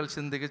అందరినీ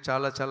కలిసిందికి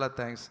చాలా చాలా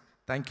thanks.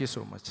 Thank you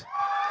so much.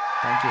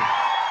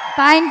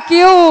 Thank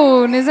you.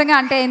 నిజంగా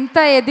అంటే ఎంత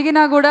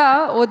ఎదిగినా కూడా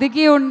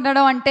ఒదిగి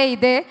ఉండడం అంటే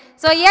ఇదే.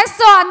 సో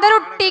సో అందరూ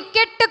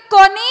టికెట్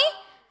కొని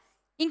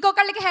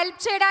ఇంకొకళ్ళకి హెల్ప్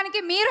చేయడానికి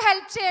మీరు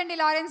హెల్ప్ చేయండి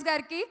లారెన్స్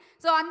గారికి.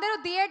 సో అందరూ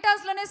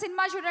థియేటర్స్లోనే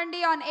సినిమా చూడండి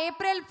on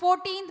April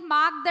 14th.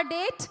 Mark the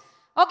date.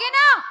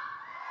 ఓకేనా?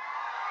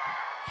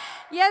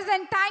 Yes,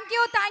 and thank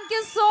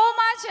you so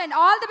much and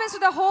all the best to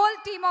the whole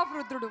team of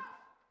Rudhrudu.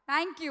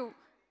 Thank you.